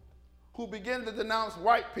people who begin to denounce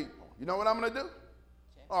white people, you know what I'm going to do?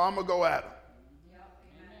 Oh, I'm going to go at them.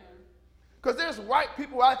 Because there's white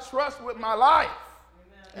people I trust with my life.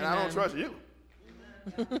 And I don't trust you.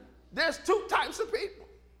 There's two types of people.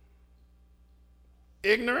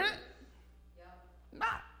 Ignorant,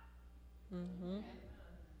 not. Mm-hmm.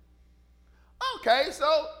 Okay,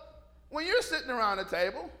 so when you're sitting around the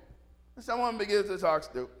table and someone begins to talk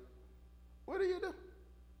stupid, what do?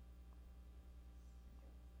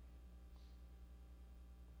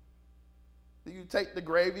 Do you take the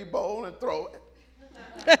gravy bowl and throw it?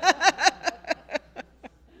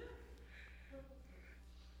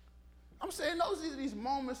 I'm saying those are these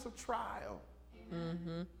moments of trial.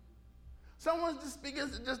 Mm-hmm. Someone just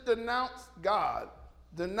begins to just denounce God,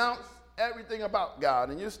 denounce everything about God,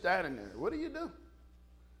 and you're standing there. What do?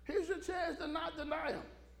 Here's your chance to not deny him.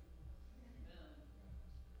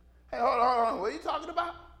 Hey, hold on. What are you talking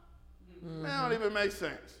about? Mm-hmm. Man, that don't even make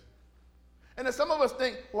sense. And then some of us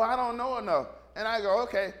think, well, I don't know enough. And I go,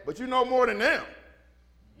 okay, but you know more than them.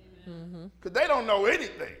 Because they don't know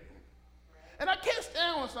anything. And I can't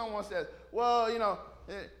stand when someone says, well,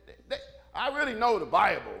 I really know the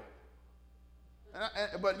Bible.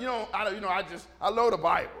 But I know the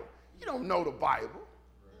Bible. You don't know the Bible.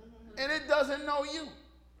 And it doesn't know you.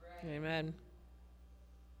 Amen.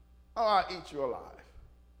 Oh, I'll eat you alive.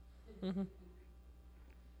 Mm-hmm.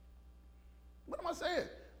 What am I saying?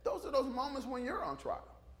 Those are those moments when you're on trial.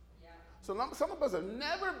 Yeah. So some of us have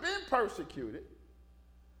never been persecuted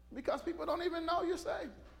because people don't even know you're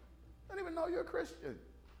saved. They don't even know you're a Christian.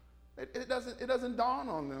 It doesn't dawn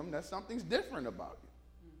on them that something's different about you.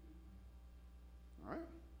 All right?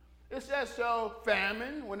 It says so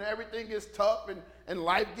famine, when everything gets tough and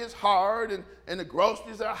life gets hard and the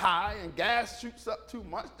groceries are high and gas shoots up too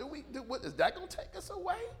much. What is that going to take us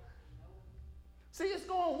away? See,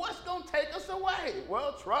 what's going to take us away?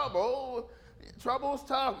 Well, trouble. Trouble is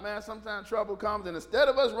tough, man. Sometimes trouble comes, and instead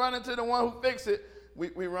of us running to the one who fixed it,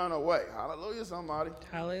 we run away. Hallelujah, somebody.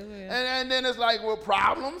 Hallelujah. And then it's like, well,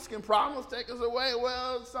 problems. Can problems take us away?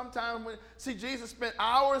 Well, sometimes Jesus spent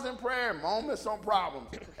hours in prayer, moments on problems.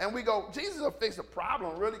 And we go, Jesus will fix a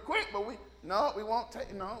problem really quick, but we won't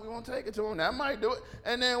take it to him. That might do it.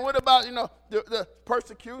 And then what about, the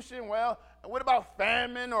persecution? Well, what about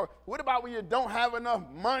famine? Or what about when you don't have enough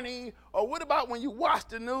money? Or what about when you watch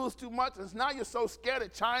the news too much and now you're so scared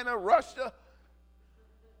of China, Russia,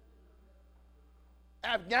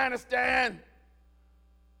 Afghanistan?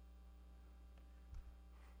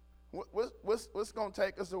 What's going to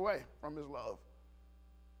take us away from his love?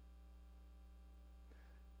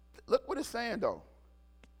 Look what it's saying, though.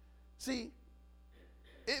 See,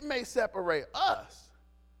 it may separate us,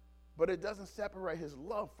 but it doesn't separate his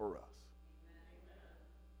love for us.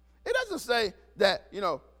 It doesn't say that,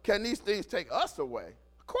 can these things take us away?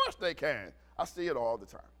 Of course they can. I see it all the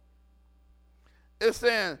time. It's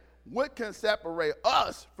saying, what can separate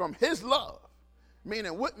us from his love?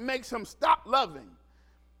 Meaning, what makes him stop loving?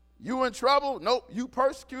 You in trouble? Nope. You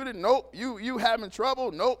persecuted? Nope. You having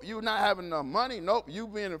trouble? Nope. You not having enough money? Nope. You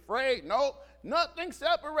being afraid? Nope. Nothing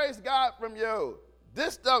separates God from you.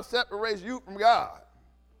 This stuff separates you from God.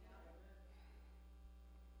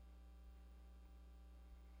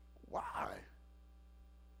 Why?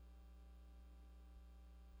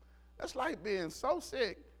 That's like being so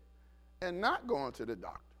sick and not going to the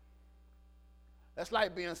doctor. That's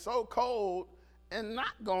like being so cold and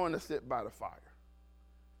not going to sit by the fire.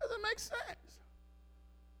 Doesn't make sense.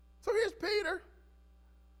 So here's Peter,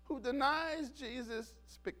 who denies Jesus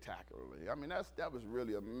spectacularly. I mean, that was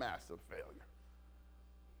really a massive failure.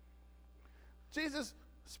 Jesus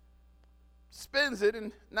spins it,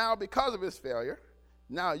 and now because of his failure,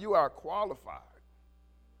 now you are qualified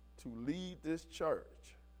to lead this church.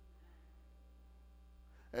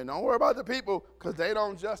 And don't worry about the people, because they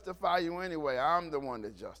don't justify you anyway. I'm the one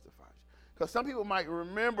that justifies you. Because some people might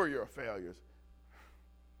remember your failures.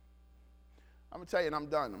 I'm going to tell you, and I'm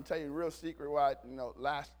done. I'm going to tell you a real secret why,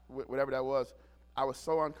 whatever that was, I was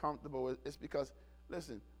so uncomfortable. It's because,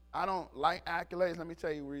 listen, I don't like accolades. Let me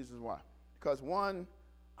tell you reasons why. Because, one,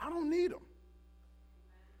 I don't need them.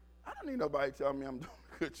 I don't need nobody telling me I'm doing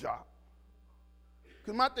a good job.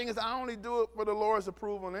 Because my thing is, I only do it for the Lord's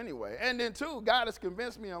approval anyway. And then, two, God has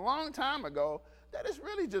convinced me a long time ago that it's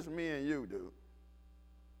really just me and you, dude.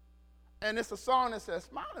 And it's a song that says,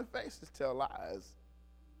 smiling faces tell lies.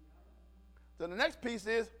 So the next piece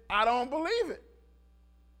is, I don't believe it.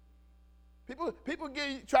 People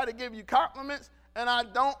try to give you compliments, and I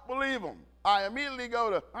don't believe them. I immediately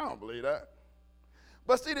go to, I don't believe that.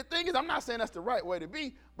 But see, the thing is, I'm not saying that's the right way to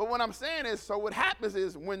be, but what I'm saying is, so what happens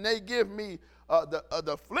is when they give me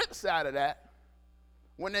the flip side of that,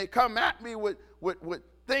 when they come at me with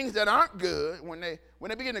things that aren't good, when they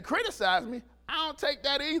begin to criticize me, I don't take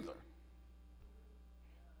that either.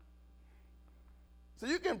 So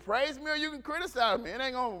you can praise me or you can criticize me. It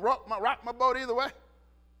ain't going to rock my boat either way.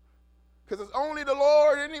 Because it's only the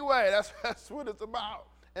Lord anyway. That's what it's about.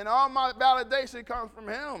 And all my validation comes from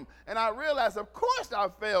him. And I realize, of course, I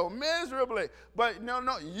failed miserably. But no,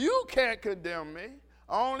 you can't condemn me.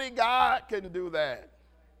 Only God can do that.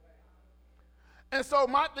 And so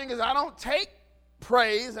my thing is, I don't take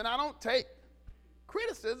praise and I don't take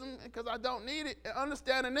criticism because I don't need it. And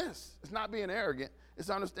understanding this, it's not being arrogant. It's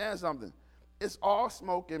understanding something. It's all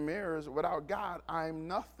smoke and mirrors. Without God, I'm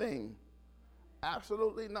nothing.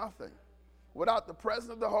 Absolutely nothing. Without the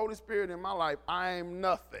presence of the Holy Spirit in my life, I'm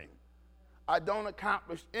nothing. I don't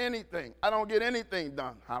accomplish anything. I don't get anything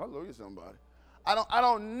done. Hallelujah, somebody. I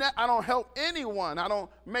don't help anyone. I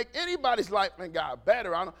don't make anybody's life in God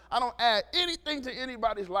better. I don't add anything to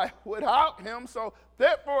anybody's life without him. So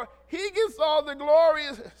therefore, he gets all the glory.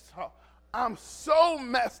 So I'm so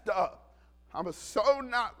messed up. I'm so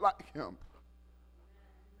not like him.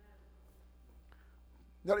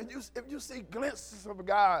 Now, if you see glimpses of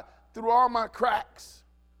God through all my cracks,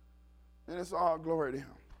 then it's all glory to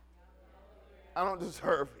him. I don't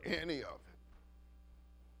deserve any of it.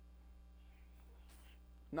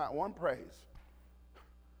 Not one praise.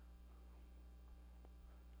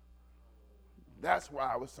 That's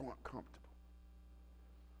why I was so uncomfortable.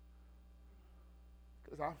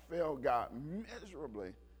 Because I failed God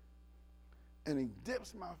miserably, and he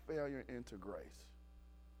dips my failure into grace.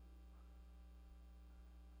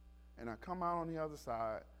 And I come out on the other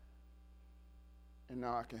side, and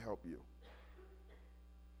now I can help you.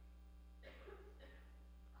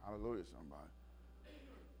 Hallelujah, somebody.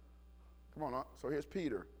 Come on, so here's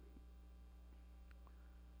Peter.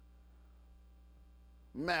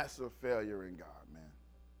 Massive failure in God, man.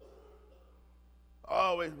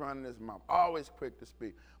 Always running his mouth, always quick to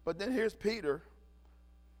speak. But then here's Peter,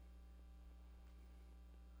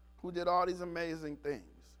 who did all these amazing things.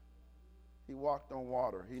 He walked on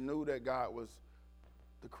water. He knew that God was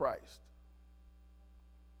the Christ.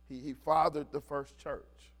 He fathered the first church.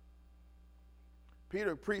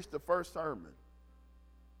 Peter preached the first sermon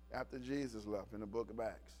after Jesus left in the book of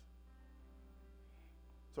Acts.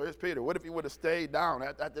 So here's Peter. What if he would have stayed down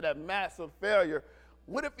after that massive failure?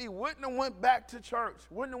 What if he wouldn't have went back to church,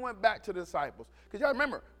 wouldn't have went back to the disciples? Because y'all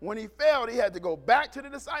remember, when he failed, he had to go back to the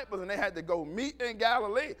disciples, and they had to go meet in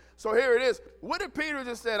Galilee. So here it is. What if Peter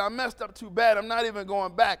just said, I messed up too bad, I'm not even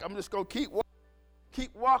going back. I'm just going to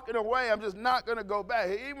keep walking away. I'm just not going to go back.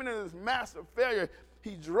 Even in this massive failure,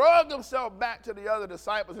 he drugged himself back to the other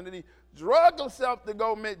disciples, and then he drugged himself to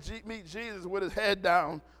go meet Jesus with his head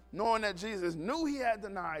down, knowing that Jesus knew he had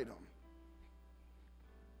denied him.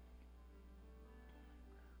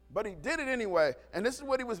 But he did it anyway, and this is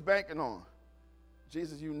what he was banking on.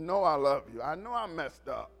 Jesus, you know I love you. I know I messed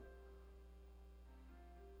up.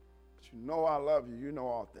 But you know I love you, you know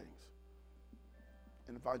all things.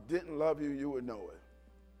 And if I didn't love you, you would know it.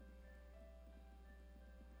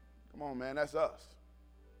 Come on, man, that's us.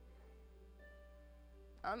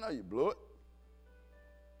 I know you blew it.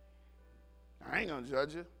 I ain't going to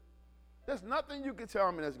judge you. There's nothing you can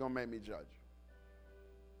tell me that's going to make me judge you.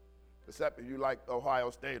 Except if you like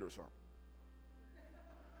Ohio State or something.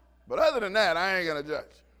 But other than that, I ain't going to judge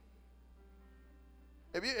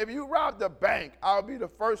you. If you rob the bank, I'll be the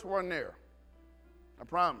first one there. I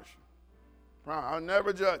promise you. I'll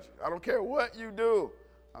never judge you. I don't care what you do.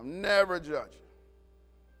 I'll never judge you.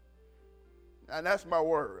 And that's my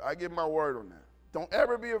word. I give my word on that. Don't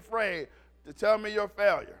ever be afraid to tell me your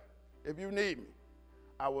failure if you need me.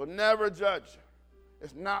 I will never judge you.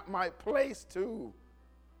 It's not my place to.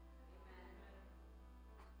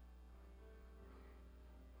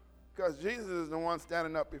 Because Jesus is the one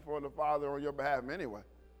standing up before the Father on your behalf anyway.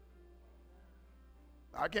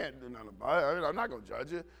 I can't do nothing about it. I'm not going to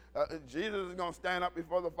judge you. Jesus is going to stand up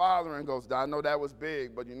before the Father and goes, I know that was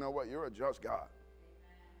big, but you know what? You're a just God.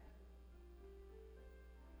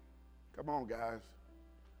 Come on, guys.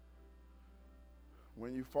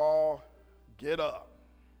 When you fall, get up.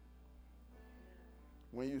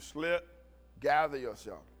 When you slip, gather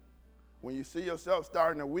yourself. When you see yourself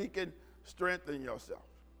starting to weaken, strengthen yourself.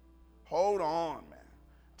 Hold on, man,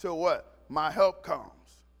 till what? My help comes.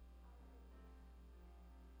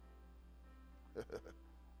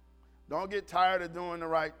 Don't get tired of doing the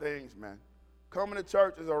right things, man. Coming to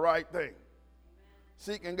church is a right thing.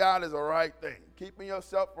 Seeking God is a right thing. Keeping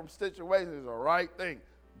yourself from situations is a right thing.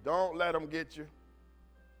 Don't let them get you.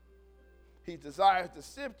 He desires to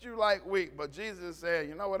sift you like wheat, but Jesus said,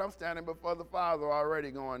 you know what, I'm standing before the Father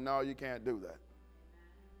already going, no, you can't do that.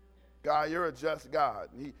 God, you're a just God.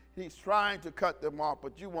 He's trying to cut them off,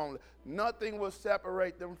 but you won't. Nothing will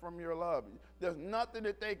separate them from your love. There's nothing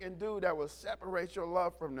that they can do that will separate your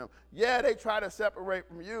love from them. Yeah, they try to separate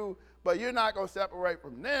from you, but you're not going to separate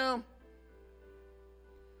from them.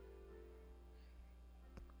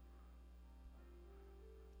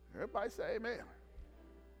 Everybody say amen.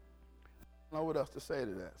 I don't know what else to say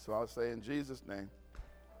to that, so I'll say in Jesus' name.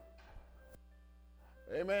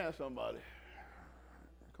 Amen, somebody.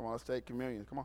 Come on, let's take communion. Come on.